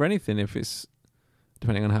paroled for anything if it's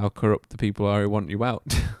depending on how corrupt the people are who want you out.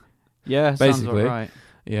 Yeah, Basically. sounds all right.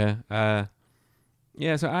 Yeah.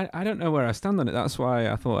 Yeah, so I don't know where I stand on it. That's why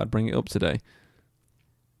I thought I'd bring it up today.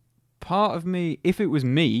 Part of me, if it was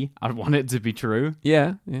me, I'd want it to be true.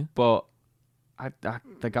 Yeah, yeah. But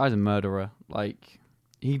the guy's a murderer. Like,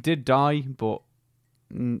 he did die, but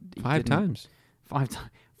he 5 didn't. times. 5 times.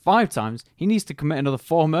 5 times. He needs to commit another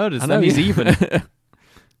 4 murders. I know, Then he's yeah. even.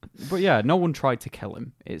 But yeah, no one tried to kill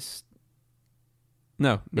him.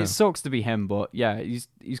 No. It sucks to be him, but yeah,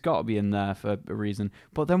 he's got to be in there for a reason.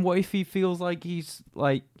 But then what if he feels like he's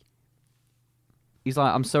like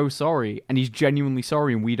I'm so sorry, and he's genuinely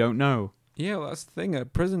sorry, and we don't know? Yeah, well, that's the thing.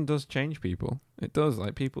 Prison does change people. It does.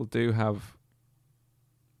 Like, people do have...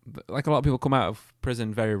 Like, a lot of people come out of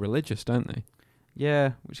prison very religious, don't they?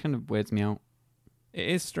 Yeah, which kind of weirds me out. It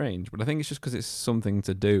is strange, but I think it's just because it's something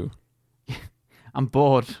to do. I'm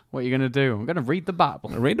bored. What are you going to do? I'm going to read the Bible.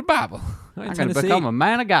 Read the Bible. I'm going to become a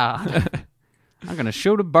man of God. I'm going to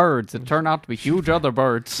shoot at birds that turn out to be huge other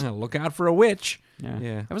birds. Look out for a witch. Yeah.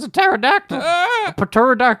 Yeah. It was a pterodactyl. A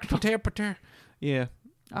pterodactyl. Pater. Yeah.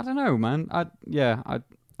 I don't know, man. I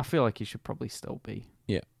feel like he should probably still be.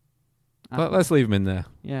 Yeah. I But don't let's leave him in there.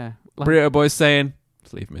 Yeah. Like- Burrito Boy's saying,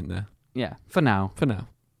 let's leave him in there. yeah, for now. For now.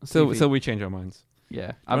 So we change our minds.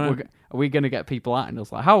 Yeah. Right. Are we going to get people at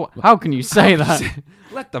us like, how can you say that?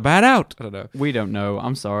 Let the bad out. I don't know. We don't know.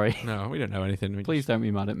 I'm sorry. No, we don't know anything. Please don't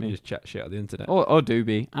be mad at We me. just chat shit on the internet. Or do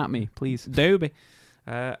be. At me, please. Doobie.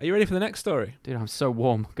 Are you ready for the next story? Dude, I'm so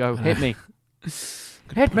warm. Go, hit me.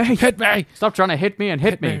 Hit me. Hit me. Stop trying to hit me and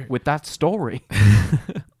hit Hit me me. with that story.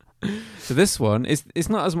 So this one it's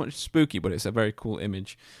not as much spooky, but it's a very cool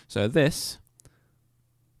image. So this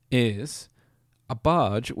is a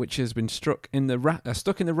barge which has been stuck in the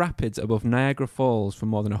rapids above Niagara Falls for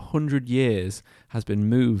more than 100 years has been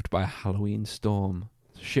moved by a Halloween storm.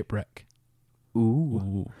 It's a shipwreck.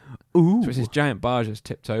 Ooh. So it's this giant barge that's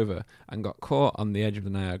tipped over and got caught on the edge of the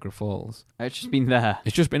Niagara Falls. It's just been there.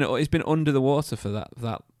 It's been under the water for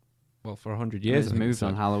for 100 years. It's moved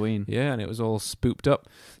on Halloween. Yeah, and it was all spooked up.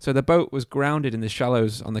 So the boat was grounded in the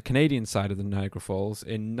shallows on the Canadian side of the Niagara Falls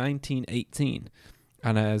in 1918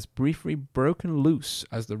 and has briefly broken loose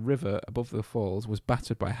as the river above the falls was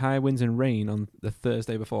battered by high winds and rain on the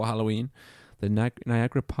Thursday before Halloween. The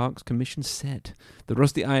Niagara Parks Commission said the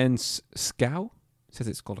rusty iron scow, says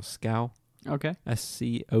it's called a scow, Okay.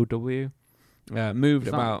 SCOW, moved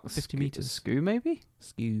Is that about 50 meters. Skew, maybe?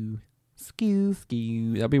 Skew.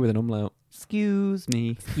 That'll be with an umlaut. Excuse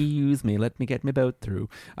me. Excuse me, let me get my boat through.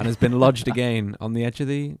 And has been lodged again on the edge of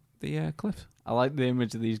the cliff. I like the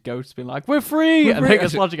image of these ghosts being like, we're free! We're and free. they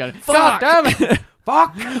get lodged again. Fuck! God damn it!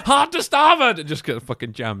 Fuck! Hard to starboard! It just got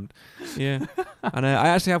fucking jammed. Yeah. And I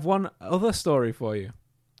actually have one other story for you.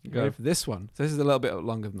 Go. For this one. So this is a little bit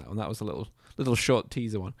longer than that one. That was a little short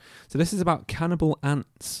teaser one. So this is about cannibal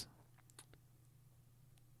ants.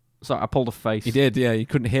 Sorry, I pulled a face. He did, yeah. You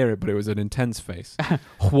couldn't hear it, but it was an intense face.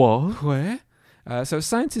 What? Where? So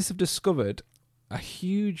scientists have discovered a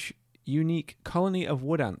huge, unique colony of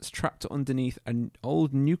wood ants trapped underneath an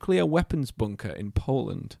old nuclear weapons bunker in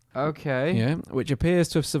Poland. Okay. Yeah, which appears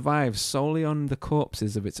to have survived solely on the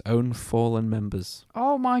corpses of its own fallen members.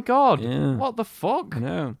 Oh my god. Yeah. What the fuck? I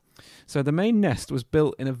know. So the main nest was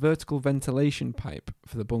built in a vertical ventilation pipe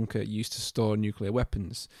for the bunker used to store nuclear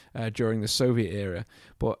weapons during the Soviet era.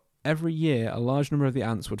 But every year, a large number of the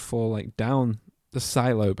ants would fall down the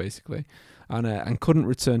silo, basically, and couldn't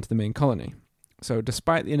return to the main colony. So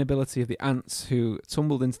despite the inability of the ants who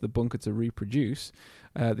tumbled into the bunker to reproduce,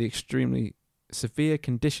 the extremely severe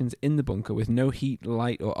conditions in the bunker with no heat,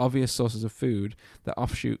 light, or obvious sources of food, the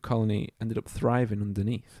offshoot colony ended up thriving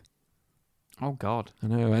underneath. Oh god. I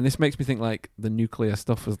know, and this makes me think the nuclear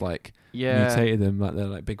stuff was Yeah. mutated them,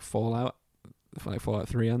 they're big Fallout, Fallout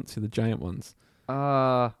 3 ants, the giant ones.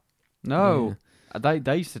 No.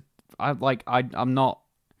 They used to. I'm not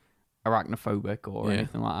arachnophobic or Yeah.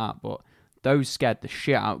 anything like that, but those scared the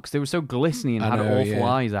shit out because they were so glistening and I had know, awful yeah.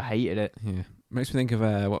 eyes. I hated it. Yeah, makes me think of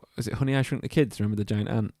what was it? Honey, I Shrunk the Kids. Remember the giant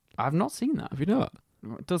ant? I've not seen that. Have you not?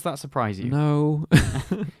 Does that surprise you? No.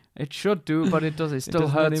 It should do, but it does. It still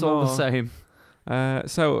doesn't hurts all the anymore. same.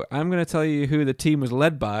 So I'm going to tell you who the team was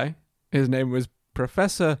led by. His name was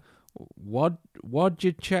Professor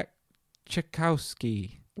Wojciechowski.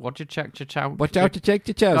 Wojciechowski.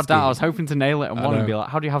 Wojciechowski. God damn, I was hoping to nail it and I want to know. be like,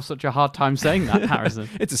 how do you have such a hard time saying that, Harrison?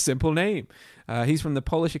 It's a simple name. He's from the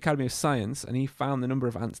Polish Academy of Science, and he found the number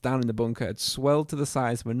of ants down in the bunker had swelled to the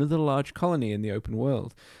size of another large colony in the open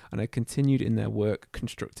world, and had continued in their work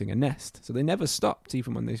constructing a nest. So they never stopped,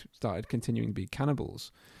 even when they started continuing to be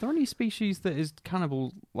cannibals. Are there any species that is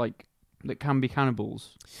cannibal, that can be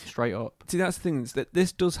cannibals straight up? See, that's the thing, is that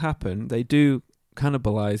this does happen. They do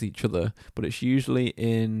cannibalize each other, but it's usually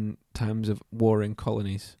in times of warring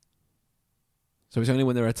colonies. So it's only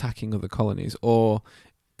when they're attacking other colonies, or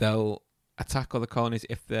they'll attack other colonies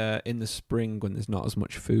if they're in the spring when there's not as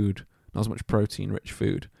much food, not as much protein-rich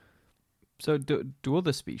food. So do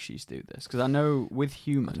other species do this? Because I know with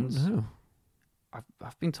humans, I don't know.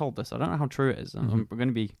 I've been told this. I don't know how true it is. Mhm. We're going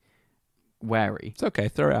to be wary. It's okay,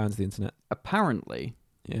 throw it out onto the internet. Apparently,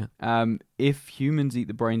 Yeah. if humans eat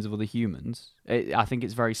the brains of other humans, I think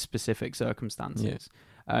it's very specific circumstances.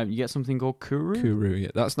 You get something called kuru. Kuru, yeah.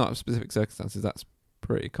 That's not specific circumstances, that's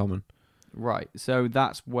pretty common. Right. So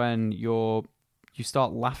that's when you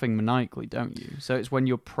start laughing maniacally, don't you? So it's when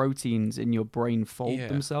your proteins in your brain fold Yeah.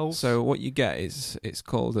 themselves. So what you get is, it's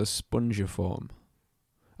called a spongiform.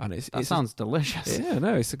 And it sounds delicious. Yeah,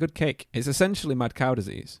 no, it's a good cake. It's essentially mad cow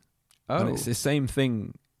disease. Oh. And it's the same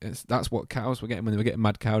thing. That's what cows were getting when they were getting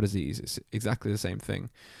mad cow disease. It's exactly the same thing.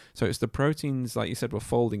 So it's the proteins, like you said, were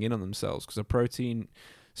folding in on themselves, because a protein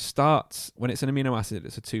starts, when it's an amino acid,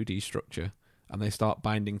 it's a 2D structure, and they start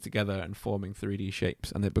binding together and forming 3D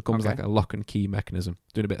shapes, and it becomes Okay. like a lock and key mechanism.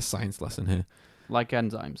 Doing a bit of science lesson here. Like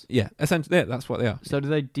enzymes. Yeah, essentially, yeah, that's what they are. So do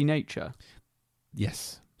they denature?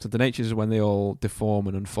 Yes. So denatures is when they all deform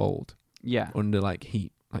and unfold Yeah. under like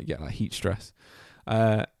heat, like heat stress.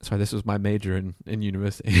 Sorry, this was my major in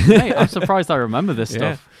university. Hey, I'm surprised I remember this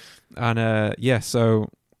Yeah. stuff. And so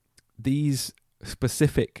these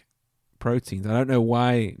specific proteins, I don't know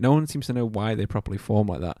why, no one seems to know why they properly form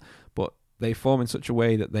like that, but they form in such a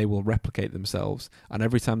way that they will replicate themselves, and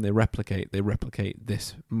every time they replicate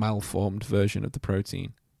this malformed version of the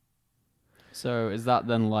protein. So is that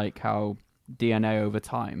then like how DNA over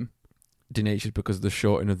time? Denatured because of the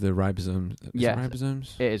shortening of the ribosomes. Yeah.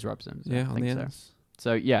 Ribosomes? It is ribosomes. Yeah, I on think the so. ends.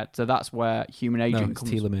 So yeah, so that's where human aging No, it's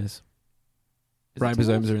comes. telomeres. Is it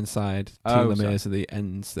Ribosomes telomeres? are inside. Oh, Telomeres are the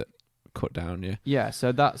ends that cut down, yeah. Yeah,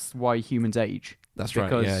 so that's why humans age. That's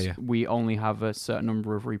because right, yeah. we only have a certain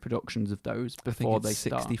number of reproductions of those I think before it's they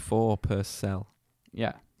start. 64 per cell.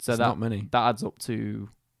 Yeah, so It's that not many. that adds up to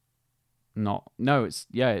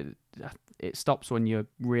it stops when you're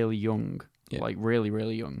really young, Yeah. like really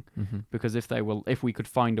really young. Mm-hmm. Because if we could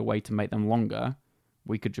find a way to make them longer,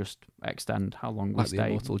 we could just extend how long we Like the stay.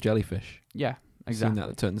 immortal jellyfish. Yeah, You've seen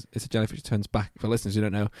exactly. that it's a jellyfish that turns back. For listeners who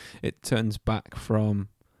don't know, it turns back from.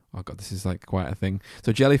 Oh god, this is like quite a thing.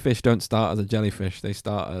 So jellyfish don't start as a jellyfish; they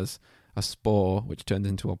start as a spore, which turns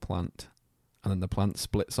into a plant, and then the plant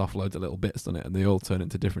splits off loads of little bits on it, and they all turn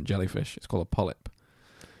into different jellyfish. It's called a polyp.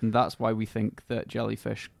 And that's why we think that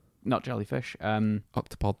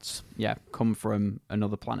Octopods. come from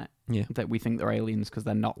another planet. Yeah, That we think they're aliens because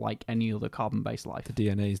they're not like any other carbon-based life. the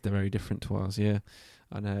DNA is very different to ours. Yeah,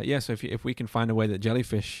 and so if we can find a way that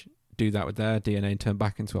jellyfish do that with their DNA and turn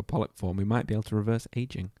back into a polyp form, we might be able to reverse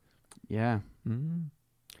aging. Yeah. Mm.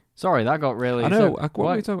 Sorry, that got really. I know. So what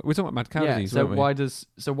why- were we talking? We're talking about mad cow yeah. disease, So weren't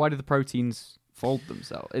we? why do the proteins fold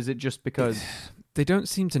themselves? Is it just because? They don't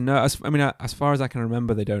seem to know. As far as I can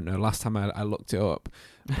remember, they don't know. Last time I looked it up.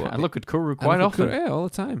 I look at Kuru I quite look at often. Kuru, yeah, all the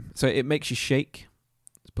time. So it makes you shake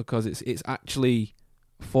because it's actually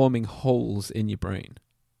forming holes in your brain,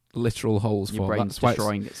 literal holes. Your brain's That's why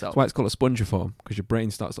destroying itself. that's why it's called a spongiform, because your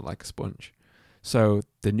brain starts to look like a sponge. So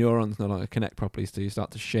the neurons no longer connect properly, so you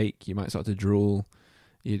start to shake. You might start to drool.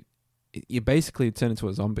 You basically turn into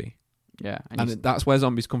a zombie. Yeah. And that's where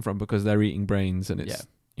zombies come from, because they're eating brains, and it's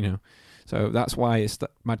so that's why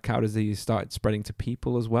mad cow disease started spreading to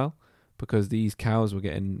people as well, because these cows were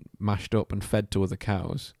getting mashed up and fed to other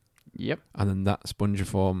cows, Yep. and then that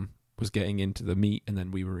spongiform was getting into the meat, and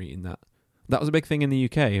then we were eating that. That was a big thing in the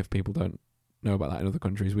UK. If people don't know about that in other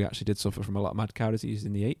countries, we actually did suffer from a lot of mad cow disease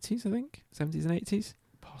in the 80s, I think, 70s and 80s.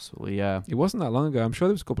 Possibly, yeah. It wasn't that long ago. I'm sure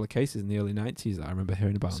there was a couple of cases in the early 90s that I remember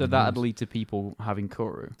hearing about. So on the that'd news. lead to people having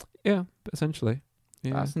Kuru. Yeah, essentially.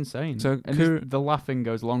 Yeah. That's insane. So and the laughing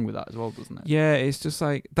goes along with that as well, doesn't it? Yeah, it's just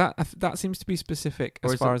like that. That seems to be specific, Or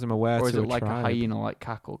as is far it- as I'm aware. Or is to it like tribe. a hyena, like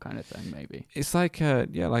cackle kind of thing? Maybe. It's like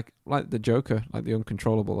like the Joker, like the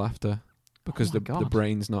uncontrollable laughter, because my the God.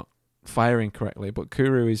 brain's not firing correctly. But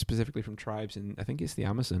Kuru is specifically from tribes in, I think it's the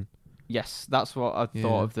Amazon. Yes, that's what I Yeah.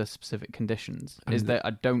 thought of the specific conditions. Is And- that I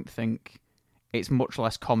don't think it's much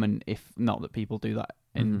less common, if not that people do that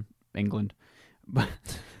in Mhm. England, but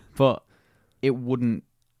it wouldn't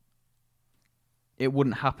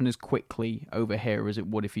happen as quickly over here as it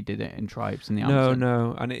would if you did it in tribes in the Amazon.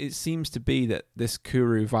 No, and it seems to be that this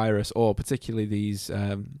Kuru virus, or particularly these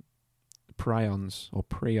prions or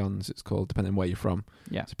prions, it's called, depending on where you're from.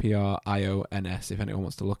 Yeah. It's PRIONS. If anyone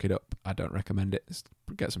wants to look it up, I don't recommend it.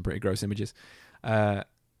 Get some pretty gross images.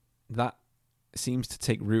 That seems to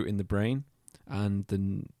take root in the brain and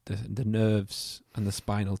the nerves and the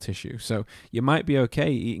spinal tissue. So you might be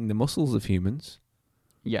okay eating the muscles of humans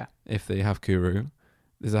Yeah. if they have Kuru.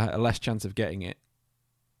 There's a less chance of getting it.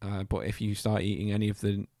 But if you start eating any of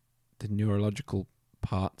the neurological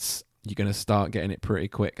parts, you're going to start getting it pretty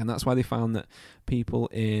quick. And that's why they found that people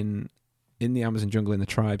in the Amazon jungle, in the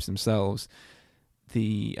tribes themselves,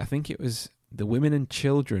 I think it was the women and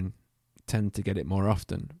children tend to get it more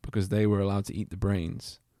often because they were allowed to eat the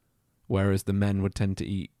brains, whereas the men would tend to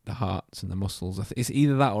eat the hearts and the muscles. It's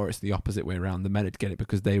either that or it's the opposite way around. The men would get it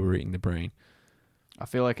because they were eating the brain. I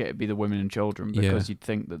feel like it'd be the women and children because you'd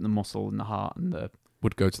think that the muscle and the heart and the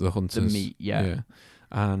Would go to the hunters. meat, yeah.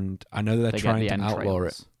 And I know they're they get trying the to outlaw it.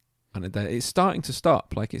 entrails. And it's starting to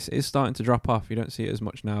stop. Like it's starting to drop off. You don't see it as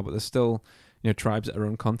much now, but there's still, tribes that are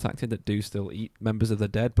uncontacted that do still eat members of the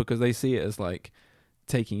dead because they see it as like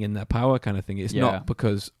taking in their power kind of thing. It's Yeah. not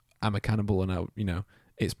because I'm a cannibal and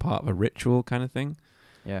it's part of a ritual kind of thing.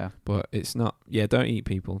 Yeah. But it's not. Yeah, don't eat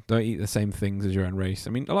people. Don't eat the same things as your own race.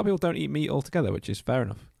 I mean, a lot of people don't eat meat altogether, which is fair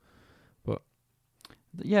enough.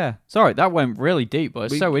 Yeah. Sorry, that went really deep,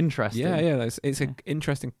 but it's so interesting. Yeah. It's an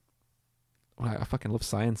interesting. I fucking love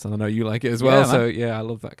science, and I know you like it as Yeah, well. man. So yeah, I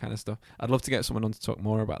love that kind of stuff. I'd love to get someone on to talk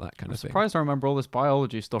more about that kind I'm of thing. surprised I remember all this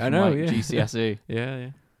biology stuff I from know, like yeah. GCSE. Yeah.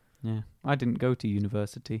 Yeah, I didn't go to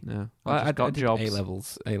university. No, I just got did jobs.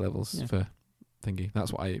 A levels Yeah. for thingy.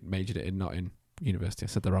 That's what I majored it in, not in university. I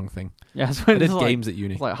said the wrong thing. Yeah, that's I what did it's like. games at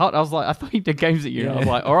uni. It's like, I was like, I thought you did games at uni. I was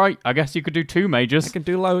Yeah. like, all right, I guess you could do 2 I majors. can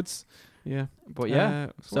do loads. Yeah, But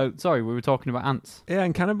yeah. so So sorry, we were talking about ants. yeah,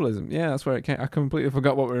 and cannibalism. Yeah, that's where it came. I completely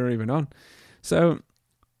forgot what we were even on. So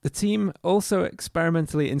the team also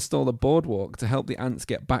experimentally installed a boardwalk to help the ants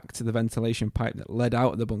get back to the ventilation pipe that led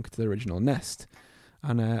out of the bunker to the original nest.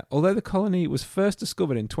 And although the colony was first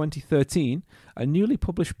discovered in 2013, a newly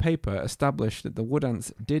published paper established that the wood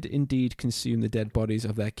ants did indeed consume the dead bodies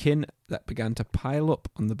of their kin that began to pile up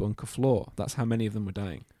on the bunker floor. That's how many of them were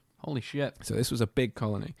dying. Holy shit. So this was a big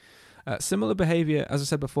colony. Similar behavior, as I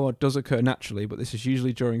said before, does occur naturally, but this is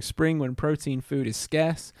usually during spring when protein food is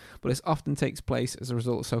scarce, but this often takes place as a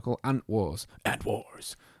result of so-called ant wars. Ant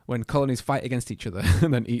wars! When colonies fight against each other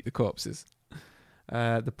and then eat the corpses.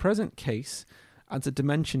 The present case adds a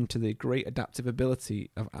dimension to the great adaptive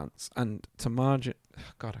ability of ants and to margin...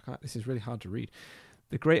 God, this is really hard to read.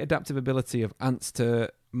 The great adaptive ability of ants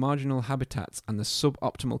to marginal habitats and the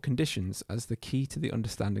suboptimal conditions as the key to the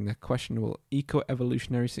understanding their questionable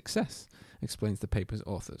eco-evolutionary success, explains the paper's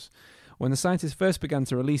authors. When the scientists first began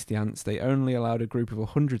to release the ants, they only allowed a group of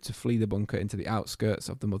 100 to flee the bunker into the outskirts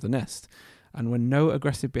of the mother nest. And when no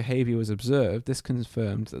aggressive behaviour was observed, this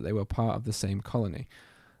confirmed that they were part of the same colony.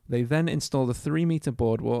 They then installed a 3-metre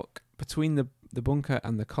boardwalk between the bunker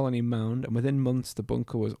and the colony mound, and within months the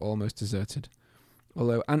bunker was almost deserted.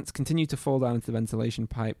 Although ants continue to fall down into the ventilation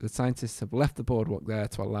pipe, the scientists have left the boardwalk there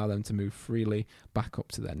to allow them to move freely back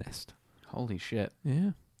up to their nest. Holy shit.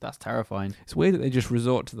 Yeah. That's terrifying. It's weird that they just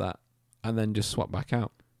resort to that and then just swap back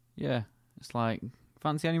out. Yeah. It's like,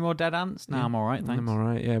 fancy any more dead ants? Nah, Yeah. I'm all right, thanks. I'm all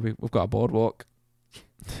right, yeah. We've got a boardwalk.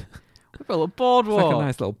 We've got a It's boardwalk. like a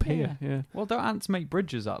nice little pier, yeah. Well, don't ants make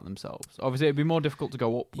bridges out of themselves? Obviously, it'd be more difficult to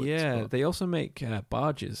go upwards. Yeah, but- they also make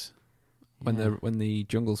barges when Yeah. the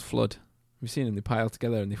jungles flood. We've seen them, they pile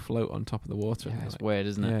together and they float on top of the water. Yeah, and it's they're weird,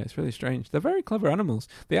 isn't yeah, it? it's really strange. They're very clever animals.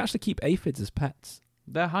 They actually keep aphids as pets.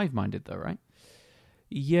 They're hive-minded, though, right?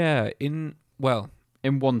 Yeah, in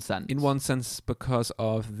In one sense. because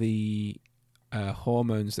of the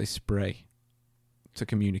hormones they spray to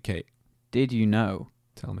communicate. Did you know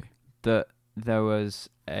Tell me. that there was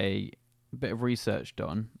a bit of research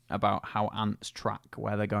done about how ants track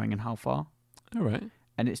where they're going and how far? All right.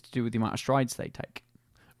 And it's to do with the amount of strides they take.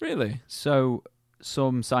 Really? So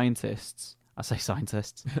some scientists, I say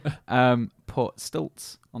scientists, put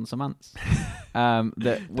stilts on some ants.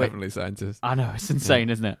 Definitely scientists. I know, it's insane,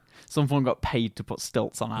 isn't it? Someone got paid to put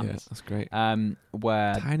stilts on Yeah, ants. that's great.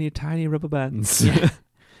 Where Tiny rubber bands. Yeah.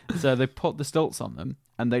 So they put the stilts on them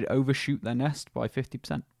and they'd overshoot their nest by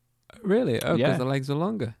 50%. Really? Oh, because Yeah. the legs are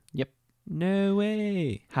longer. Yep. No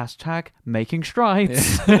way. Hashtag making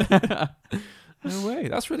strides. No way.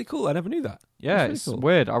 That's really cool. I never knew that. Yeah, That's it's really cool.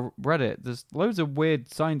 weird. I read it. There's loads of weird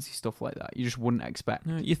sciencey stuff like that you just wouldn't expect.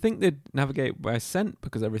 You think they'd navigate by scent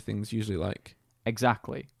because everything's usually like...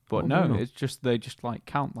 Exactly. But Oh, no, no. it's just they just like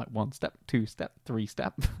count like 1 step, 2 step, 3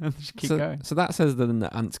 step, and just keep so, going. So that says then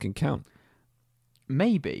that ants can count.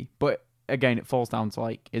 Maybe, but again, it falls down to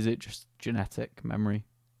like, is it just genetic memory,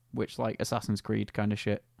 which like Assassin's Creed kind of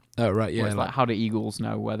shit. Oh, right, Where yeah. it's like, how do eagles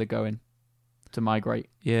know where they're going to migrate?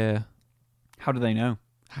 yeah. How do they know?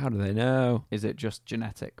 How do they know? Is it just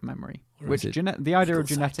genetic memory? Or Which is it the idea of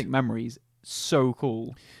eagle genetic sight? memory is so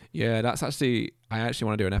cool. Yeah, that's actually... I actually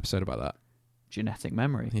want to do an episode about that. Genetic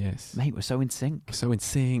memory, Yes. mate, we're so in sync. We're so in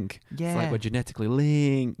sync. Yeah, It's like we're genetically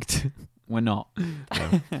linked. we're not.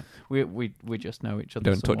 No. we just know each other.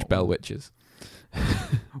 Don't touch somewhat bell well. witches.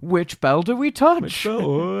 Which bell do we touch?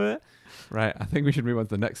 Right, I think we should move on to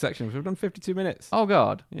the next section. We've done 52 minutes. Oh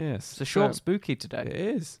God, Yes. it's a short So, spooky it today.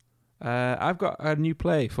 is. I've got a new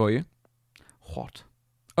play for you. What?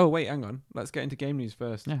 Oh, wait, hang on. Let's get into game news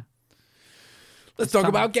first. Yeah. Let's It's talk time-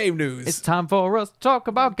 about game news. It's time for us to talk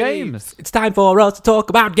about games. It's time for us to talk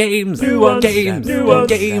about games. New ones. Games. New ones.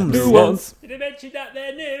 Games. New ones. Did I mention that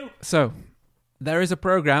they're new? So, there is a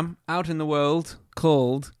program out in the world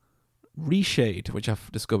called Reshade, which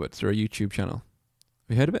I've discovered through a YouTube channel.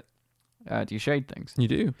 Have you heard of it? Do you shade things? You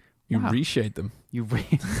do. You Wow. reshade them. You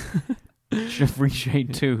should have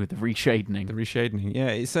reshade too. The reshading. The reshading. Yeah,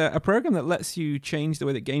 it's a program that lets you change the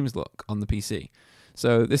way that games look on the PC.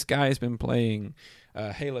 So this guy has been playing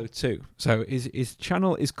Halo 2. So his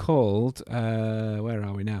channel is called, where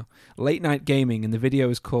are we now? Late Night Gaming, and the video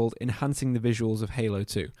is called Enhancing the Visuals of Halo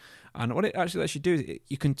 2. And what it actually lets you do is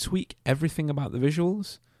you can tweak everything about the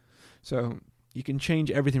visuals. So You can change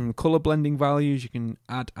everything from color blending values. You can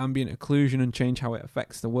add ambient occlusion and change how it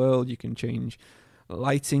affects the world. You can change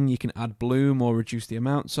lighting. You can add bloom or reduce the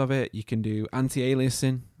amounts of it. You can do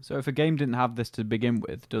anti-aliasing. So if a game didn't have this to begin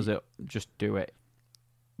with, does it just do it?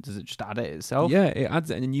 Does it just add it itself? Yeah, it adds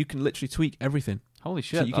it, and you can literally tweak everything. Holy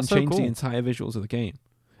shit! So you can that's so change cool. the entire visuals of the game.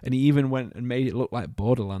 And he even went and made it look like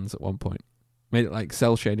Borderlands at one point. Made it like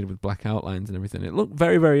cell shaded with black outlines and everything. It looked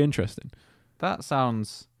very, very interesting. That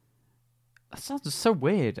sounds so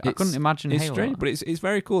weird. I couldn't imagine It's Halo. strange, but it's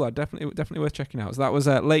very cool. Definitely worth checking out. So that was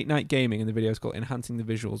Late Night Gaming, and the video is called Enhancing the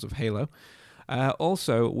Visuals of Halo.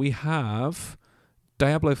 Also, we have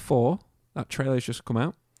Diablo 4. That trailer's just come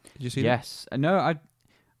out. Did you see that? Yes. No,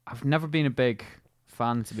 I've never been a big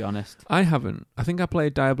fan, to be honest. I haven't. I think I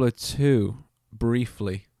played Diablo 2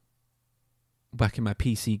 briefly back in my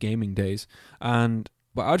PC gaming days.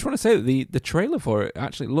 But I just want to say that the trailer for it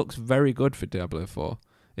actually looks very good for Diablo 4.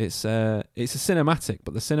 It's a cinematic,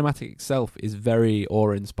 but the cinematic itself is very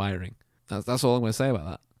awe-inspiring. That's all I'm going to say about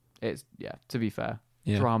that. It's to be fair,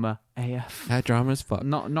 Yeah. drama AF. Drama as fuck.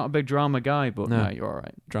 Not a big drama guy, but no, you're all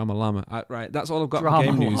right. Drama llama. Right, that's all I've got Drama for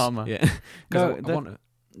game news. llama. Yeah. No, I want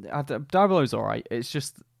to... Diablo's all right. It's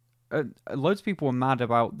just loads of people were mad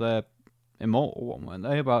about the Immortal one, weren't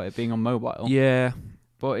they? About it being on mobile. Yeah,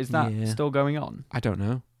 But is that still going on? I don't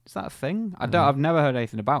know. Is that a thing? I don't know. I've never heard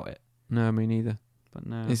anything about it. No, me neither. But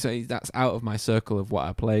no. That's out of my circle of what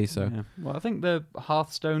I play, so... Yeah. Well, I think the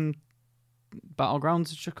Hearthstone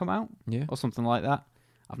Battlegrounds should come out Yeah. or something like that.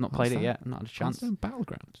 I've not played it that? yet. I've not had a chance. Hearthstone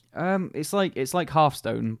Battlegrounds. It's like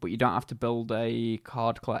Hearthstone, but you don't have to build a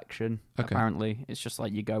card collection. Okay. Apparently, it's just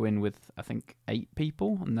like you go in with I think 8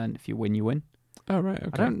 people, and then if you win, you win. Oh, right, okay.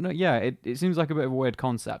 I don't know. Yeah, it seems like a bit of a weird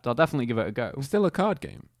concept. I'll definitely give it a go. Still a card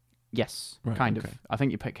game? Yes, Right, kind okay. of. I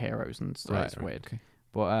think you pick heroes and stuff. Right, It's right, weird. okay.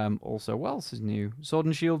 But also, what else is new? Sword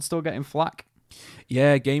and Shield still getting flack.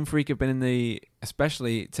 Yeah, Game Freak have been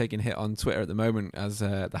especially taking hit on Twitter at the moment, as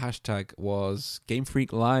the hashtag was Game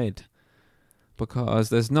Freak lied, because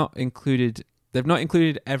they've not included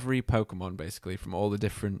every Pokemon basically from all the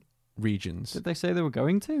different regions. Did they say they were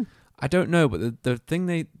going to? I don't know, but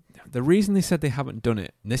the reason they said they haven't done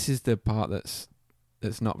it, and this is the part that's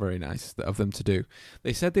not very nice of them to do.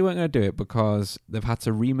 They said they weren't going to do it because they've had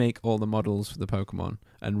to remake all the models for the Pokemon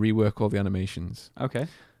and rework all the animations. Okay.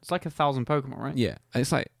 It's like 1,000 Pokemon, right? Yeah,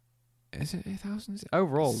 it's like, is it 1,000?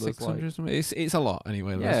 Overall, there's 600 or like... something. It's a lot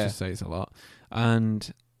anyway. Yeah. Let's just say it's a lot.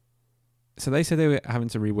 And so they said they were having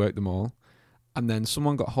to rework them all, and then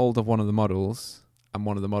someone got hold of one of the models, and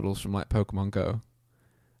one of the models from like Pokemon Go,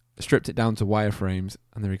 stripped it down to wireframes,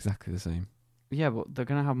 and they're exactly the same. Yeah, but they're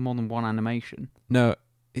going to have more than one animation. No,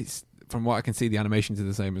 it's from what I can see, the animations are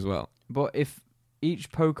the same as well. But if each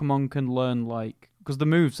Pokemon can learn, like... Because the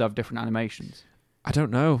moves have different animations. I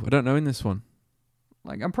don't know in this one.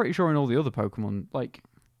 Like, I'm pretty sure in all the other Pokemon... Like,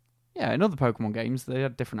 yeah, in other Pokemon games, they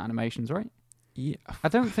had different animations, right? Yeah, I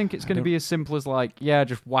don't think it's going to be as simple as, like,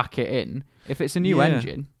 just whack it in. If it's a new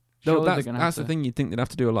engine... No, surely they're gonna that's have the thing. You'd think they'd have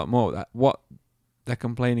to do a lot more. What they're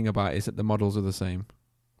complaining about is that the models are the same,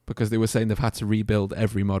 because they were saying they've had to rebuild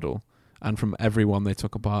every model, and from every one they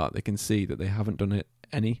took apart, they can see that they haven't done it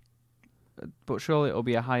any. But surely it'll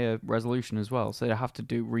be a higher resolution as well, so they have to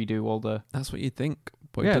redo all the... That's what you'd think.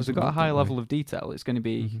 But yeah, it if they've doesn't got a look higher that level way. of detail, it's going to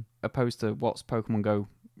be opposed to what's Pokemon Go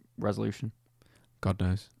resolution. God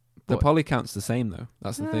knows. The But- poly count's the same though.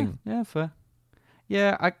 That's the thing. Yeah, fair.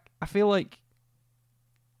 Yeah, I feel like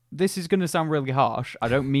this is going to sound really harsh. I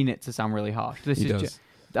don't mean it to sound really harsh. This He is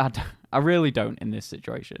does. I really don't in this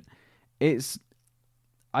situation.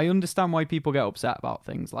 I understand why people get upset about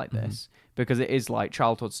things like this, because it is like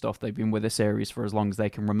childhood stuff. They've been with a series for as long as they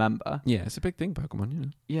can remember. Yeah, it's a big thing, Pokemon. You know.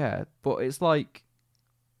 Yeah, but it's like,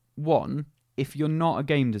 one, if you're not a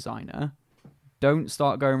game designer, don't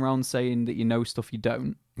start going around saying that you know stuff you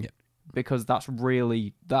don't. Yeah. Because that's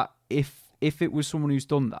really that. If it was someone who's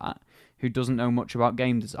done that, who doesn't know much about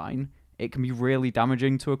game design, it can be really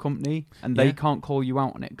damaging to a company, and they Yeah. can't call you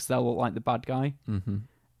out on it because they'll look like the bad guy. Mm-hmm.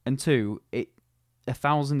 And two,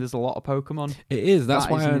 1,000 is a lot of Pokemon. It is. That's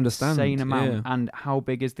That why is I an understand. Insane amount. Yeah. And how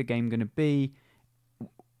big is the game going to be?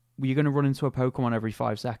 You're going to run into a Pokemon every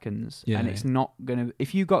 5 seconds, Yeah, and it's not going to.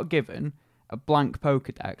 If you got given a blank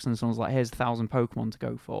Pokedex and someone's like, "Here's 1,000 Pokemon to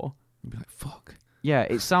go for," You'd be like, fuck. yeah,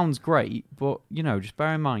 it sounds great, but just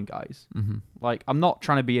bear in mind, guys. Mm-hmm. Like, I'm not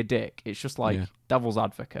trying to be a dick. It's just like Yeah. devil's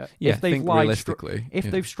advocate. Yeah, if they've think lied, realistically. if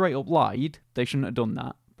they've straight up lied, they shouldn't have done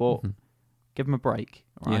that. But give them a break.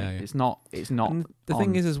 Right? Yeah, yeah. It's not. And the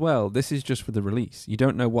thing is, as well, this is just for the release. You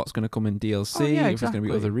don't know what's going to come in DLC. Oh, yeah, If it's going to be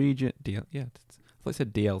exactly. other region. thought it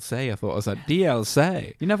said DLC. I thought I was like,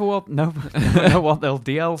 DLC. You never will know what they'll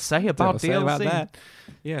DL say about DLC DLC. about that.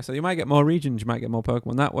 Yeah, so you might get more regions, you might get more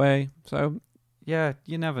Pokemon that way. So, Yeah,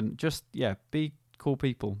 you never. Just, be cool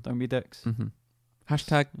people. Don't be dicks.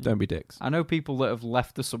 hashtag don't be dicks. I know people that have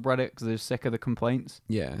left the subreddit because they're sick of the complaints,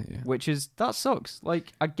 Yeah. that sucks.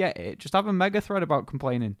 Like, I get it. Just have a mega thread about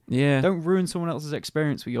complaining. Yeah. Don't ruin someone else's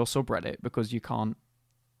experience with your subreddit because you can't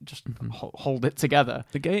just hold it together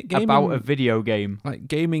The gaming, about a video game. like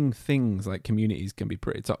gaming things, like communities can be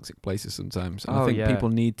pretty toxic places sometimes. And I Oh, think yeah. people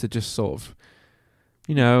need to just sort of,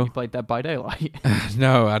 you know, You played Dead by Daylight.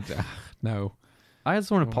 no. I had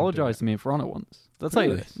someone I won't do apologize to me in For Honor once. Did I tell you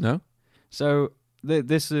Really? this? No. So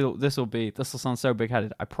this will sound so big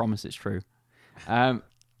headed. I promise it's true.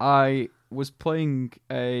 I was playing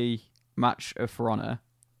a match of For Honor,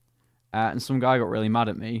 and some guy got really mad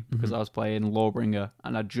at me because I was playing Lawbringer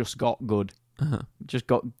and I just got good. Just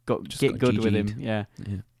got good with him. GG'd. Yeah.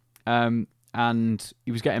 Yeah. And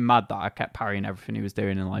he was getting mad that I kept parrying everything he was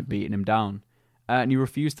doing and like beating him down. And he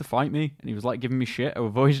refused to fight me, and he was like giving me shit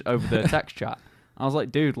over the text chat. I was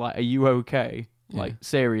like, dude, like, are you okay? Like,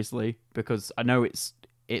 seriously, because I know it's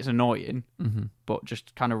annoying, but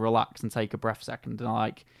just kind of relax and take a breath a second. And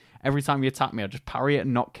like, every time you attack me, I just parry it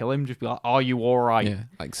and not kill him. Just be like, are you all right? Yeah.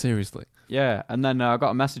 Like seriously. Yeah. And then I got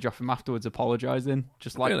a message off him afterwards apologizing.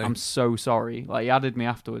 Just like, Really? I'm so sorry. Like, he added me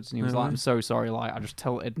afterwards and he was No like, way. I'm so sorry. Like, I just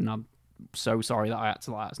tilted and I'm so sorry that I had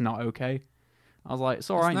to, like, it's not okay. I was like, it's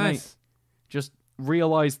all That's right, nice. mate. Just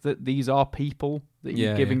realize that these are people that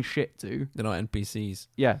you're Yeah, giving yeah. shit to. They're not NPCs.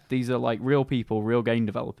 Yeah, these are like real people, real game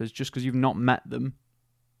developers. Just because you've not met them,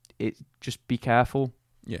 just be careful.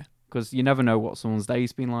 Yeah. Because you never know what someone's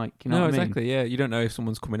day's been like. You know No, what I mean? exactly. Yeah, you don't know if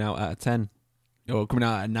someone's coming out at a 10 or coming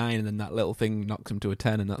out at a 9, and then that little thing knocks them to a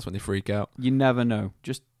 10, and that's when they freak out. You never know.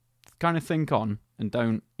 Just kind of think on and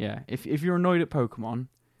don't. Yeah, if you're annoyed at Pokemon,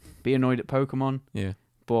 be annoyed at Pokemon. Yeah.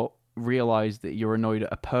 But realize that you're annoyed at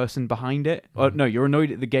a person behind it. Or no, you're annoyed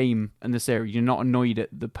at the game and the series. You're not annoyed at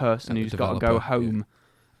the person At the who's got to go developer, home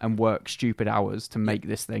and work stupid hours to make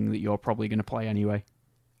this thing that you're probably going to play anyway.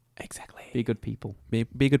 Exactly. Be good people. Be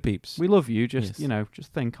good peeps. We love you. Just Yes.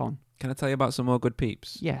 just think on. Can I tell you about some more good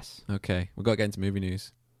peeps? Yes. Okay, we've got to get into movie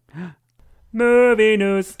news. Movie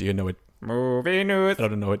news. Do you know it? Movie news. I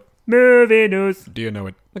don't know it. Movie news. Do you know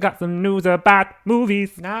it? We got some news about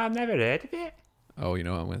movies. Nah, I've never heard of it. Oh, you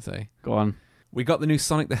know what I'm going to say. Go on. We got the new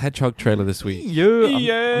Sonic the Hedgehog trailer this week. Yeah. I'm not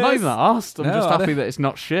Yes. even asked. I'm No, just I happy don't- that it's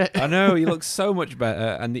not shit. I know, he looks so much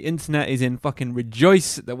better, and the internet is in fucking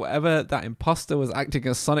rejoice that whatever that imposter was acting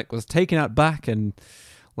as Sonic was taken out back and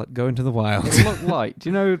let go into the wild. It looked like. Do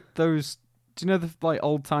you know the like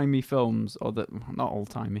old timey films or not old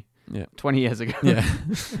timey? Yeah. 20 years ago. Yeah.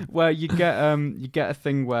 Where you get a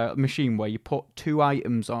thing a machine where you put two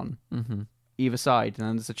items on Mm-hmm. either side, and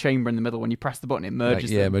then there's a chamber in the middle. When you press the button, it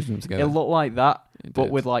merges. Yeah, them. merge them together. It looked like that, It but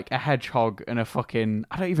did. with like a hedgehog and a fucking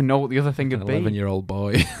I don't even know what the other thing An would be. 11-year-old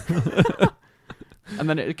boy. And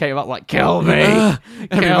then it came out like kill me, Every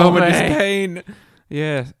kill moment is me. pain.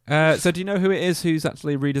 Yeah. So do you know who it is who's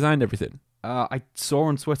actually redesigned everything? I saw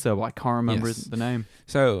on Twitter, but I can't remember Yes. the name.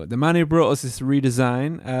 So the man who brought us this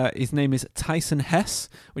redesign, his name is Tyson Hess,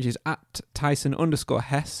 which is at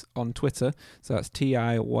Tyson_Hess on Twitter. So that's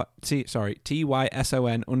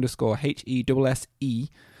TYSON_HESSE.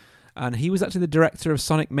 And he was actually the director of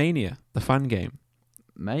Sonic Mania, the fan game.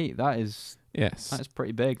 Mate, that is Yes.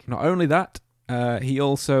 pretty big. Not only that, he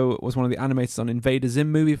also was one of the animators on Invader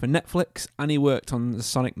Zim movie for Netflix, and he worked on the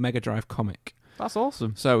Sonic Mega Drive comic. That's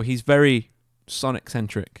awesome. So he's very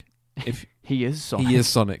Sonic-centric. If He is Sonic. He is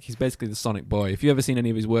Sonic. He's basically the Sonic boy. If you've ever seen any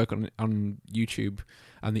of his work on YouTube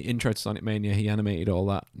and the intro to Sonic Mania, he animated all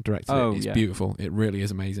that, directed Oh, it. It's yeah. beautiful. It really is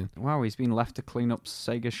amazing. Wow, he's been left to clean up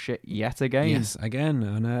Sega shit yet again. Yes, again.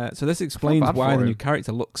 And so this explains bad why for the new him.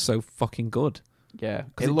 character looks so fucking good. Yeah,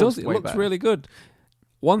 Because it does. It way looks better. really good.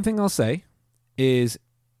 One thing I'll say is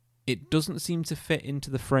it doesn't seem to fit into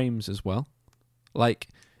the frames as well. Like,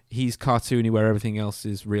 he's cartoony where everything else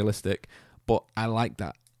is realistic, but I like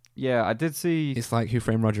that. Yeah, I did see. It's like Who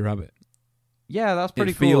Framed Roger Rabbit. Yeah, that's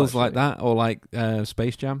pretty It cool. feels like actually. that, or like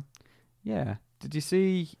Space Jam. Yeah. Did you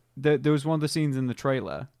see? There was one of the scenes in the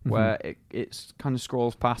trailer where it kind of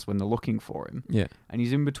scrolls past when they're looking for him, Yeah. and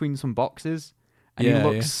he's in between some boxes, and Yeah, he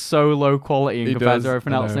looks yeah. so low quality He compared does, to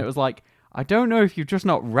everything I else. And know. it was like, I don't know if you've just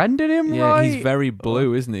not rendered him Yeah, right. he's very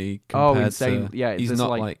blue, isn't he? Oh, compared insane. to- Yeah, he's there's not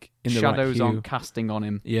like like in the shadows right hue. on casting on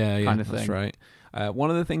him. Yeah, kind of that's thing. right. One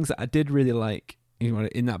of the things that I did really like, you know,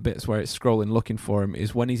 in that bits where it's scrolling looking for him,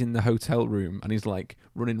 is when he's in the hotel room and he's like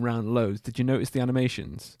running around loads. Did you notice the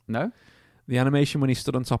animations? No. The animation when he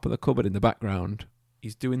stood on top of the cupboard in the background,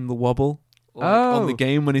 he's doing the wobble on the Oh.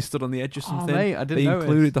 game when he stood on the edge of Oh, something. mate, I didn't They notice.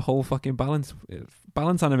 included the whole fucking balance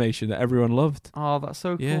animation that everyone loved. Oh, that's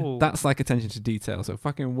so Yeah, cool. that's like attention to detail. So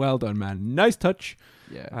fucking well done, man. Nice touch.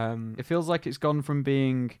 Yeah. It feels like it's gone from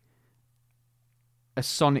being a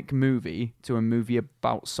Sonic movie to a movie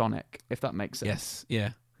about Sonic, if that makes sense. Yes, yeah.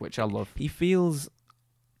 Which I love. He feels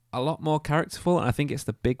a lot more characterful, and I think it's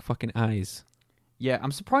the big fucking eyes. Yeah,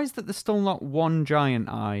 I'm surprised that there's still not one giant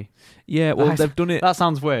eye. Yeah, well, That's- they've done it. That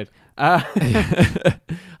sounds weird.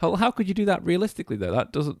 How could you do that realistically, though?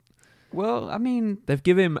 That doesn't. Well, I mean, They've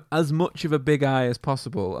given him as much of a big eye as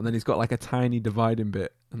possible, and then he's got like a tiny dividing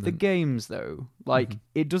bit. And the then, games, though, like,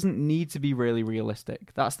 it doesn't need to be really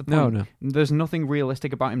realistic. That's the no, point. no, There's nothing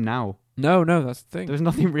realistic about him now. no. That's the thing. There's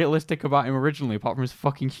nothing realistic about him originally, apart from his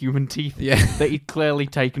fucking human teeth Yeah, that he'd clearly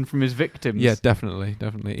taken from his victims. yeah, definitely.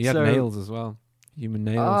 He had So- nails as well, human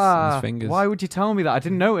nails on his fingers. Why would you tell me that? I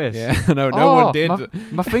didn't notice. Yeah, no one Oh, did.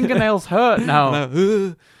 My fingernails hurt now.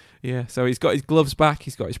 No. Yeah, so he's got his gloves back,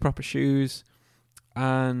 he's got his proper shoes,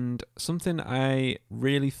 and something I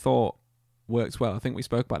really thought works well, I think we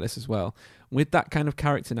spoke about this as well, with that kind of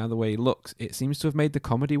character now, the way he looks, it seems to have made the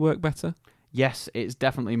comedy work better. Yes, it's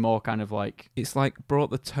definitely more kind of like, It's like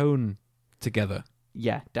brought the tone together.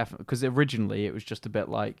 yeah, definitely. Because originally it was just a bit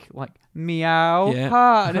like meow, Yeah.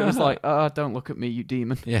 ha, and it was like, don't look at me, you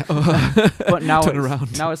demon. Yeah. But now Turn it's,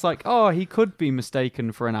 around. now it's like, oh, he could be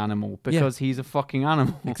mistaken for an animal because he's a fucking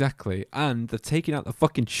animal. Exactly. And they're taking out the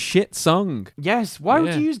fucking shit song. Yes, why would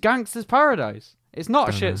Yeah. you use Gangster's Paradise? It's not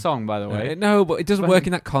a Don't shit know. song, by the way. No, but it doesn't But- work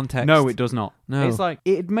in that context. No, it does not. No. It's like,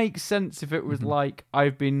 it makes sense if it was Mhm. like,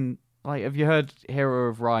 I've been, like, have you heard Hero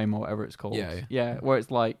of Rhyme or whatever it's called? Yeah. Yeah, where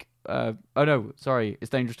it's like, oh no, sorry, it's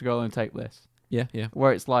dangerous to go alone and take this. Yeah.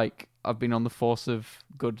 Where it's like, I've been on the force of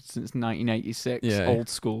good since 1986, Yeah. old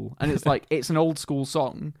school. And it's like, it's an old school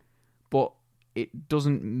song, but it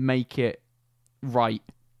doesn't make it right.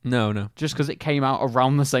 No. Just because it came out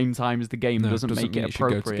around the same time as the game No, doesn't make mean it should go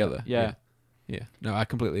appropriate. together. Yeah. Yeah. No, I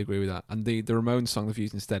completely agree with that. And the Ramones song they've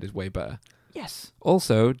used instead is way better. Yes.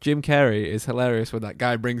 Also, Jim Carrey is hilarious when that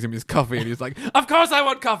guy brings him his coffee and he's like, "Of course I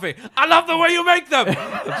want coffee. I love the way you make them."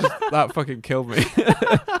 That fucking killed me.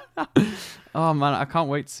 Oh man, I can't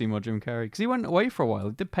wait to see more Jim Carrey because he went away for a while.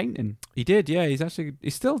 He did painting. He did, yeah.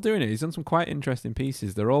 He's still doing it. He's done some quite interesting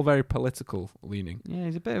pieces. They're all very political leaning. Yeah,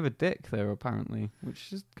 he's a bit of a dick there apparently, which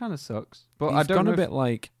just kind of sucks. But He's I don't gone know a bit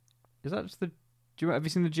like. is that just the. Have you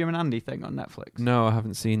seen the Jim and Andy thing on Netflix? No, I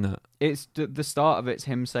haven't seen that. It's the start of it's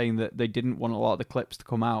him saying that they didn't want a lot of the clips to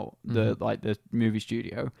come out, the movie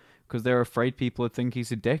studio, because they're afraid people would think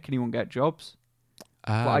he's a dick and he won't get jobs.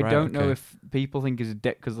 But I don't know if people think he's a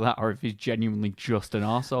dick because of that, or if he's genuinely just an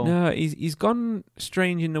arsehole. No, he's gone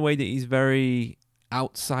strange in the way that he's very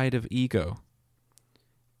outside of ego.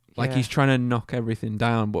 Like Yeah. he's trying to knock everything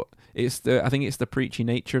down, but I think it's the preachy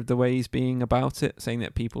nature of the way he's being about it, saying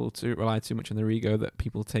that people rely too much on their ego, that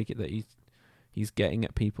people take it that he's getting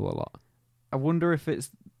at people a lot. I wonder if it's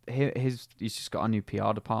he's just got a new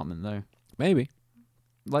PR department though. Maybe.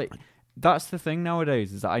 Like that's the thing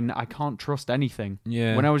nowadays is that I can't trust anything.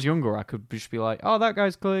 Yeah. When I was younger, I could just be like, "Oh, that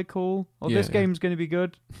guy's clearly cool," or Yeah, "This yeah. game's going to be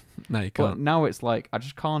good." No, you But can't. now it's like I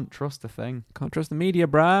just can't trust a thing. Can't trust the media,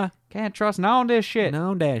 brah. Can't trust none of this shit.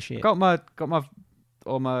 No, that shit. Got my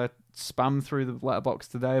all my spam through the letterbox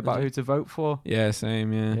today about Mhm. who to vote for. Yeah,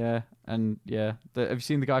 same, yeah. Yeah, and yeah, have you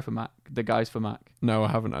seen the guy for Mac? The guys for Mac. No, I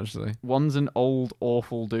haven't actually. One's an old,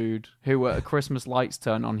 awful dude who, at a Christmas lights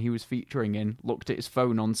turn on he was featuring in, looked at his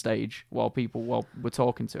phone on stage while were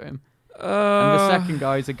talking to him. And the second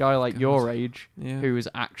guy is a guy like your age yeah. who is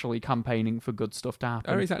actually campaigning for good stuff to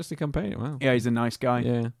happen. Oh, he's actually campaigning. Wow. Yeah, he's a nice guy.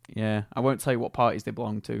 Yeah. Yeah. I won't tell you what parties they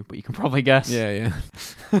belong to, but you can probably guess. Yeah.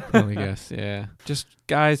 Probably guess. Yeah. Just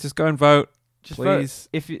guys, just go and vote, Just vote. please.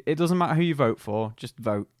 If it doesn't matter who you vote for, just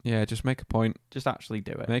vote. Yeah, just make a point, Just actually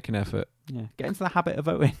do it. make an effort. Yeah. Get into the habit of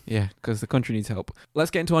voting. Yeah, because the country needs help.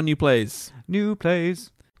 Let's get into our new plays. New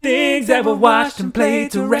plays. Things that we watched and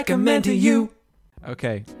played to recommend to you.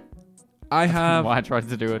 Okay. I have Why I tried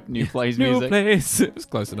to do a new plays new music. plays. It was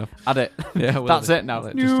close enough. Add it. Yeah, we'll That's do. it now.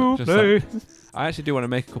 Just- New just plays. I actually do want to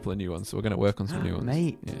make a couple of new ones, so we're going to work on some new ones.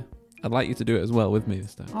 Mate. Yeah. I'd like you to do it as well with me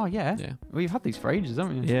this time. Oh, yeah. Yeah. Well, you've had these for ages,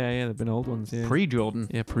 haven't you? Yeah, they've been old ones, yeah. Pre-Jordan.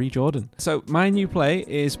 Yeah, pre-Jordan. So my new play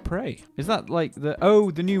is Prey. Is that like the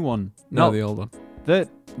new one? No, Not the old one.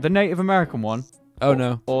 the Native American one. Oh,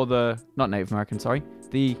 no. Or the not Native American, sorry.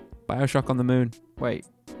 The BioShock on the Moon. wait,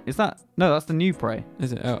 is that no? That's the new Prey.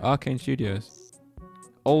 Is it? Oh, Arcane Studios.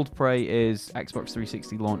 Old Prey is Xbox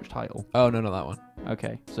 360 launch title. Oh, no, not that one.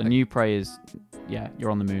 Okay, so New Prey is,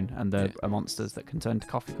 you're on the moon, and there are monsters that can turn to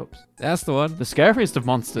coffee cups. That's the one. The scariest of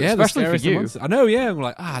monsters, Yeah, especially for you. I know, yeah. I'm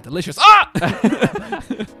like, delicious. Ah!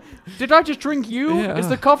 Did I just drink you? Yeah. Is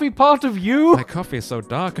the coffee part of you? My coffee is so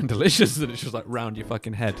dark and delicious that it's just like round your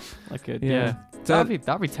fucking head. Like a, Yeah.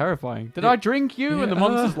 That'd be terrifying. Did I drink you? Yeah, And the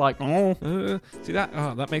monster's like, oh. See that?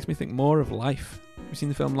 Oh, that makes me think more of Life. Have you seen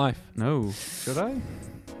the film Life? No. Should I?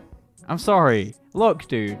 I'm sorry. Look,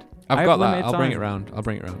 dude. I've I got have that. limited I'll bring it time. round. I'll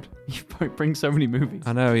bring it round. You bring so many movies.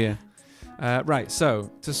 I know, yeah. Right, so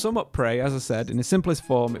to sum up Prey, as I said, in its simplest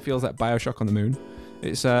form, it feels like Bioshock on the moon.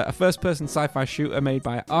 It's a first-person sci-fi shooter made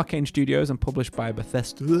by Arcane Studios and published by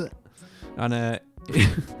Bethesda. And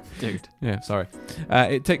Dude. yeah, sorry.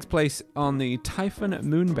 It takes place on the Typhon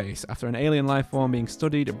moon base after an alien life form being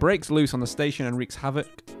studied breaks loose on the station and wreaks havoc.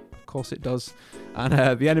 Of course it does.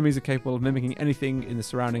 And the enemies are capable of mimicking anything in the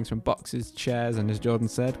surroundings, from boxes, chairs, and as Jordan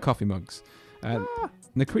said, coffee mugs.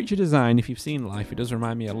 The creature design, if you've seen Life, it does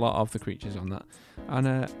remind me a lot of the creatures on that. And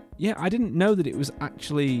I didn't know that it was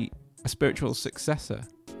actually a spiritual successor.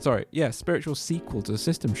 Spiritual sequel to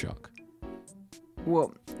System Shock.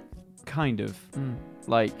 Well, kind of.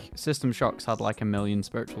 Like, System Shock's had like a million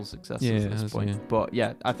spiritual successors Yeah, at this point. yeah. But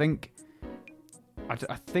yeah, I think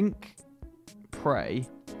Prey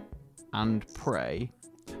and Prey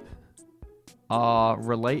are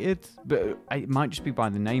related, but it might just be by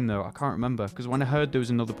the name though. I can't remember, because when I heard there was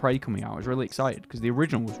another Prey coming out, I was really excited because the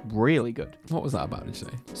original was really good. What was that about, did you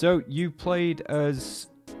say? So you played as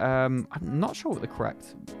I'm not sure what the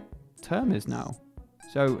correct term is now.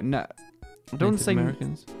 So no, I don't Native think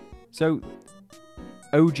Americans? so.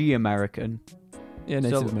 OG American. Yeah,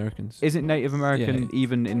 Native So, Americans. Isn't Native American Yeah.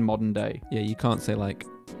 even in modern day? Yeah, you can't say like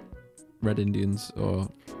Red Indians or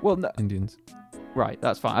Well, no, Indians. right,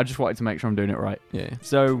 that's fine. I just wanted to make sure I'm doing it right. Yeah.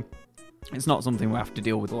 So it's not something we have to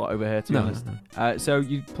deal with a lot over here, to be honest. No. So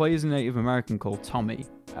you play as a Native American called Tommy,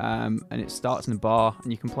 and it starts in a bar,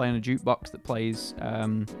 and you can play on a jukebox that plays.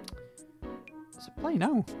 What's it play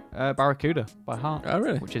now? Barracuda by Heart, Oh,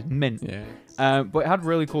 really? which is mint. Yeah. But it had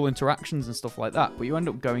really cool interactions and stuff like that. But you end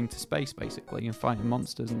up going to space basically and fighting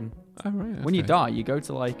monsters. And Oh, right. when you okay. die, you go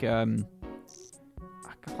to like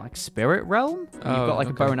spirit realm. And you've got like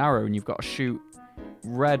a bow okay. and arrow, and you've got to shoot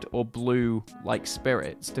red or blue like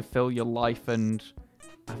spirits to fill your life and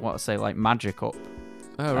I want to say like magic up.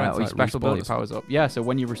 Oh, right. Or your like special respawn ability or something. powers up. Yeah, so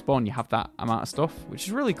when you respawn, you have that amount of stuff, which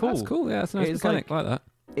is really cool. That's cool. Yeah, that's a nice It's mechanic like that.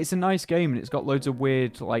 It's a nice game, and it's got loads of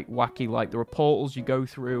weird, like wacky, like there are portals you go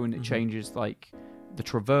through, and it Mhm. changes like the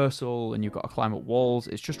traversal, and you've got to climb up walls.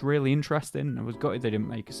 It's just really interesting. I was gutted they didn't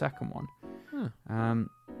make a second one. Huh.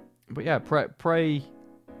 But yeah, Prey.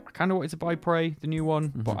 I kind of wanted to buy Prey, the new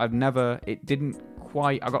one, but Mhm. it didn't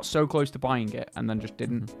quite. I got so close to buying it, and then just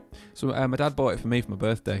didn't. So my dad bought it for me for my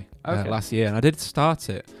birthday Okay. last year, and I did start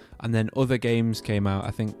it, and then other games came out.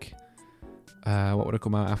 I think what would have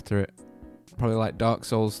come out after it? Probably like Dark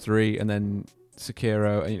Souls 3, and then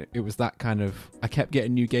Sekiro. And it was that kind of. I kept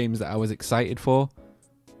getting new games that I was excited for,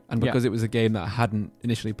 and Yeah. because it was a game that I hadn't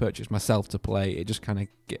initially purchased myself to play, it just kind of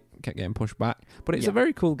kept getting pushed back. But it's Yeah. a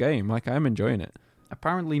very cool game. Like, I am enjoying it.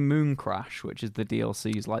 Apparently, Moon Crash, which is the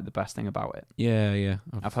DLC, is like the best thing about it. Yeah.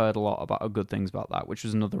 I've heard a lot about good things about that, which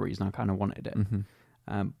was another reason I kind of wanted it.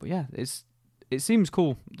 Mm-hmm. But yeah, it seems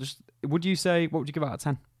cool. Just what would you give out of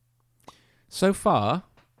 10? So far,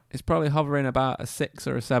 it's probably hovering about a 6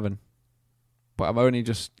 or a 7. But I'm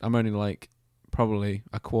only like probably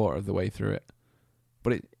a quarter of the way through it.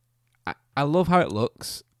 But I love how it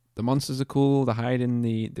looks. The monsters are cool. The hiding,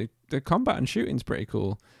 the combat and shooting's pretty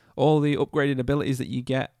cool. All the upgraded abilities that you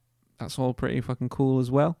get, that's all pretty fucking cool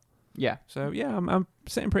as well. Yeah, So yeah, I'm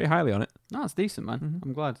sitting pretty highly on it. no, it's decent, man. Mhm.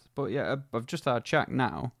 I'm glad. But yeah, I've just had a check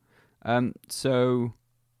now. So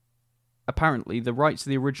apparently, the rights to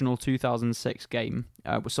the original 2006 game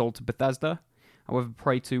were sold to Bethesda. However,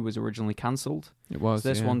 Prey 2 was originally cancelled. It was. So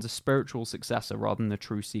this yeah. one's a spiritual successor rather than a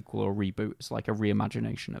true sequel or reboot. It's like a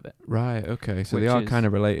reimagination of it. Right. Okay. So they Which are is- kind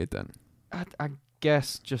of related then. I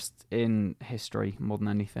guess just in history more than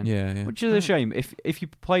anything. Yeah. Which is a shame. If you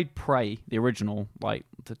played Prey, the original, like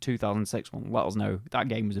the 2006 one, let us know. That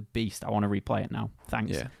game was a beast. I want to replay it now.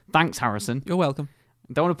 Thanks. Yeah. Thanks, Harrison. You're welcome.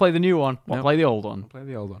 Don't want to play the new one. Want to No. play the old one. I'll play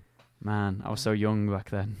the old one. Man, I was so young back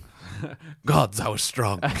then. Gods, I was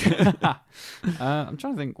strong. I'm trying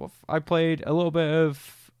to think. I played a little bit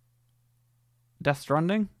of Death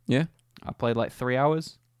Stranding. Yeah. I played like 3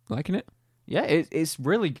 hours. Liking it? Yeah, it's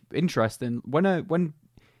really interesting. When Hideo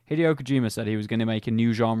Kojima said he was going to make a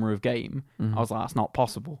new genre of game, Mhm. I was like, that's not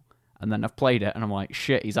possible. And then I've played it, and I'm like,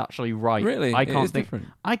 shit, he's actually right. Really? I It can't is think. different.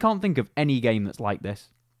 I can't think of any game that's like this.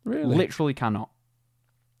 Really? Literally cannot.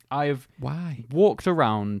 I have Why? walked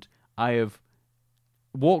around. I have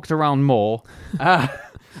walked around more.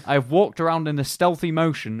 I've walked around in a stealthy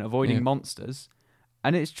motion, avoiding Yeah. monsters,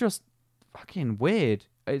 and it's just fucking weird.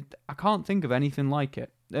 I can't think of anything like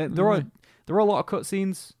it. There are a lot of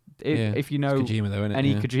cutscenes. If you know It's Kojima, though, isn't it?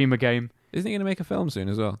 any Kojima game. Isn't he going to make a film soon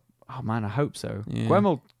as well? Oh man, I hope so. Yeah.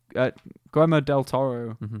 Guillermo del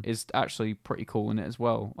Toro Mhm. is actually pretty cool in it as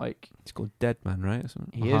well. Like It's called Dead Man, right? Or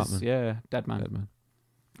something? he Or is, Heartman? yeah, Dead Man. Dead Man.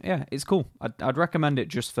 Yeah, it's cool. I'd recommend it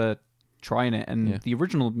just for trying it, and Yeah. the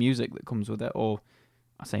original music that comes with it, or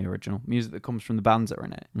I say original music that comes from the bands that are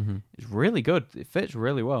in it, Mm-hmm. is really good. It fits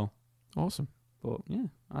really well. Awesome. But yeah,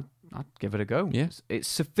 I'd give it a go. Yeah. It's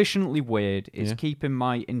sufficiently weird. It's Yeah. keeping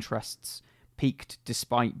my interests peaked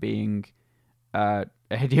despite being a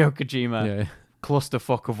Hideo Kojima Yeah.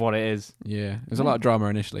 clusterfuck of what it is. Yeah. There's a lot of drama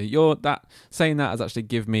initially. Saying that has actually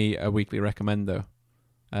given me a weekly recommend though.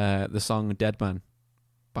 The song Dead Man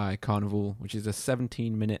by Carnival, which is a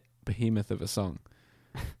 17-minute behemoth of a song.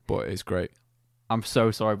 But it's great. I'm so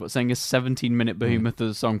sorry, but saying a 17-minute behemoth of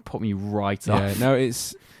a song put me right Yeah, off. no,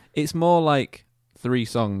 it's more like 3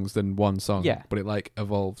 songs than one song. Yeah. But it like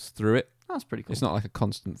evolves through it. That's pretty cool. It's not like a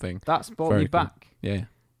constant thing. That's brought Very me cool. back. Yeah.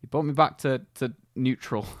 You brought me back to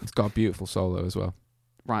neutral. It's got a beautiful solo as well.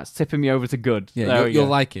 Right, it's tipping me over to good. Yeah, There we you'll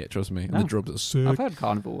go. like it, trust me. And No. the drums are sick. I've heard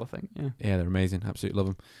Carnival, I think. Yeah. Yeah, they're amazing. Absolutely love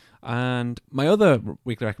them. And my other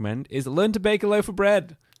weekly recommend is learn to bake a loaf of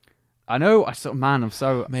bread. I know. I'm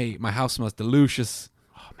so. Mate, my house smells delicious.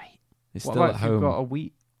 Oh, mate. It's What still about at if you've home. got a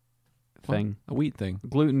wheat What? thing, A wheat thing.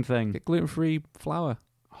 gluten thing? Get gluten-free flour.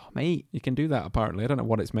 Oh, mate. You can do that, apparently. I don't know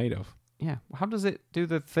what it's made of. Yeah. How does it do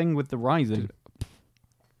the thing with the rising?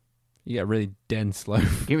 You get a really dense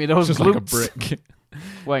loaf. Give me those Just glutes. like a brick.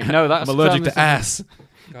 Wait, no, that's I'm allergic turn to ass.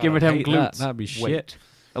 Give God, it I'd him hate glutes. That'd be shit. Wait.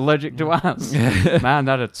 Allergic to ass. Man,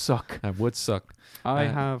 that'd suck. That would suck. I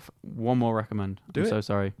have one more recommend. Do I'm it. so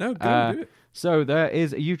sorry. No, go do it. So there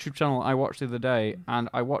is a YouTube channel I watched the other day, and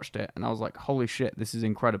I watched it, and I was like, "Holy shit, this is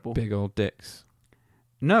incredible!" Big old dicks.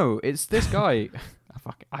 No, it's this guy.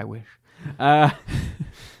 I wish.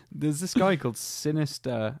 There's this guy called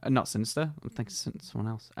Sinister. Not Sinister. I'm thinking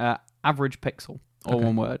someone else. Average Pixel, all Okay.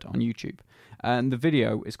 one word, on YouTube, and the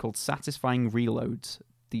video is called "Satisfying Reloads: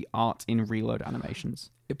 The Art in Reload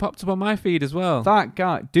Animations." It popped up on my feed as well. That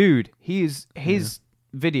guy, dude, his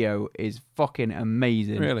video is fucking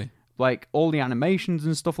amazing. Really? Like all the animations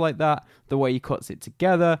and stuff like that, the way he cuts it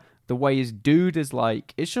together, the way his dude is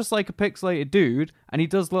like, it's just like a pixelated dude, and he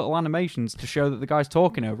does little animations to show that the guy's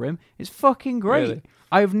talking over him. It's fucking great. Really?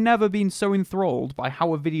 I have never been so enthralled by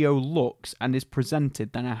how a video looks and is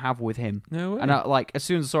presented than I have with him. No way. And as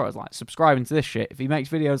soon as I saw it, I was like, subscribing to this shit. If he makes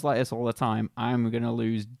videos like this all the time, I'm going to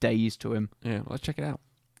lose days to him. Yeah, let's check it out.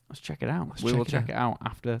 Let's check it out. Let's We will check check it out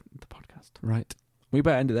after the podcast. Right. We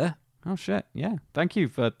better end it there. Oh, shit. Yeah. Thank you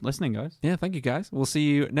for listening, guys. Yeah, thank you guys. We'll see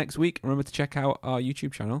you next week. Remember to check out our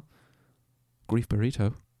YouTube channel, Grief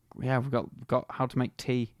Burrito. Yeah, we've got how to make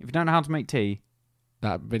tea. If you don't know how to make tea,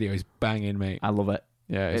 That video is banging, mate. I love it.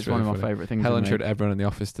 Yeah, It's really one of my funny. favourite things. Helen I've showed made. everyone in the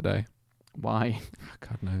office today. Why?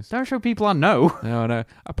 God knows. Don't show people I know. No.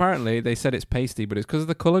 Apparently, they said it's pasty, but it's because of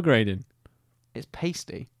the colour grading. It's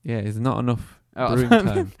pasty. Yeah, it's not enough Oh. brewing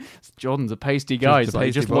time. Jordan's a pasty guy, Just a so he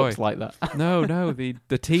pasty just boy. looks like that. No, the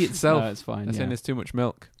tea itself. No, it's fine. They're saying there's too much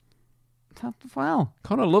milk. Well,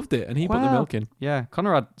 Connor loved it, and he put the Wow. milk in. yeah.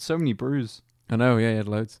 Connor had so many brews. I know, yeah, he had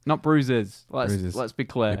loads. Not bruises. Bruises. Let's be They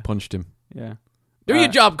clear. punched him. Yeah. Do your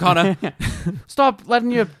job, Connor. Stop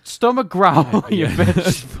letting your stomach growl, you Yeah.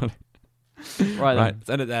 bitch. Funny. Right, Right, then. let's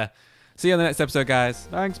end it there. See you on the next episode, guys.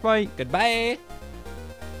 Thanks, bye. Goodbye.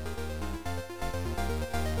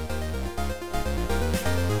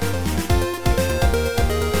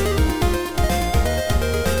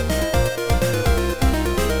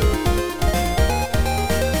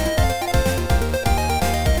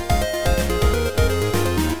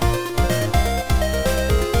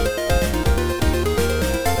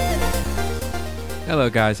 Hello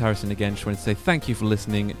guys, Harrison again. Just wanted to say thank you for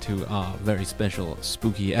listening to our very special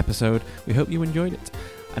spooky episode. We hope you enjoyed it.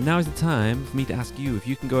 And now is the time for me to ask you if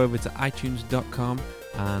you can go over to iTunes.com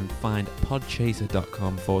and find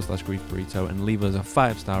podchaser.com/Grief Burrito and leave us a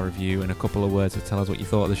 5-star review and a couple of words to tell us what you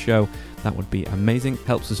thought of the show. That would be amazing.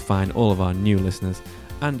 Helps us find all of our new listeners.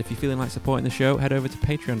 And if you're feeling like supporting the show, head over to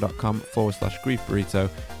patreon.com/Grief Burrito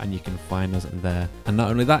and you can find us there. And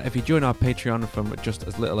not only that, if you join our Patreon from just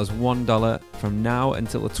as little as $1 from now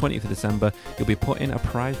until the 20th of December, you'll be put in a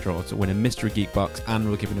prize draw to win a Mystery Geek box, and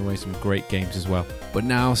we're giving away some great games as well. But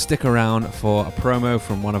now stick around for a promo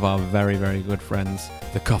from one of our very, very good friends,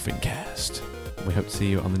 the Coffin Cast. We hope to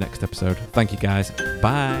see you on the next episode. Thank you guys.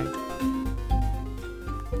 Bye.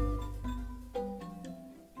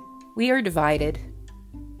 We are divided,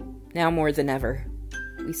 now more than ever.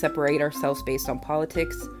 We separate ourselves based on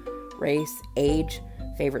politics, race, age,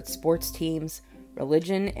 favorite sports teams,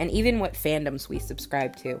 religion, and even what fandoms we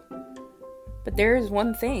subscribe to. But there is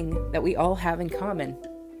one thing that we all have in common: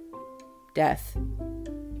 death.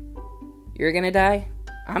 You're gonna die.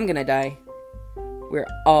 I'm gonna die. We're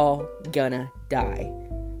all gonna die.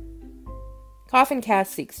 Coffin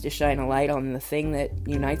Cast seeks to shine a light on the thing that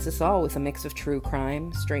unites us all with a mix of true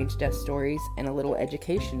crime, strange death stories, and a little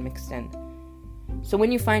education mixed in. So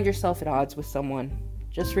when you find yourself at odds with someone,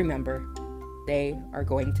 just remember, they are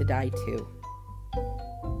going to die too.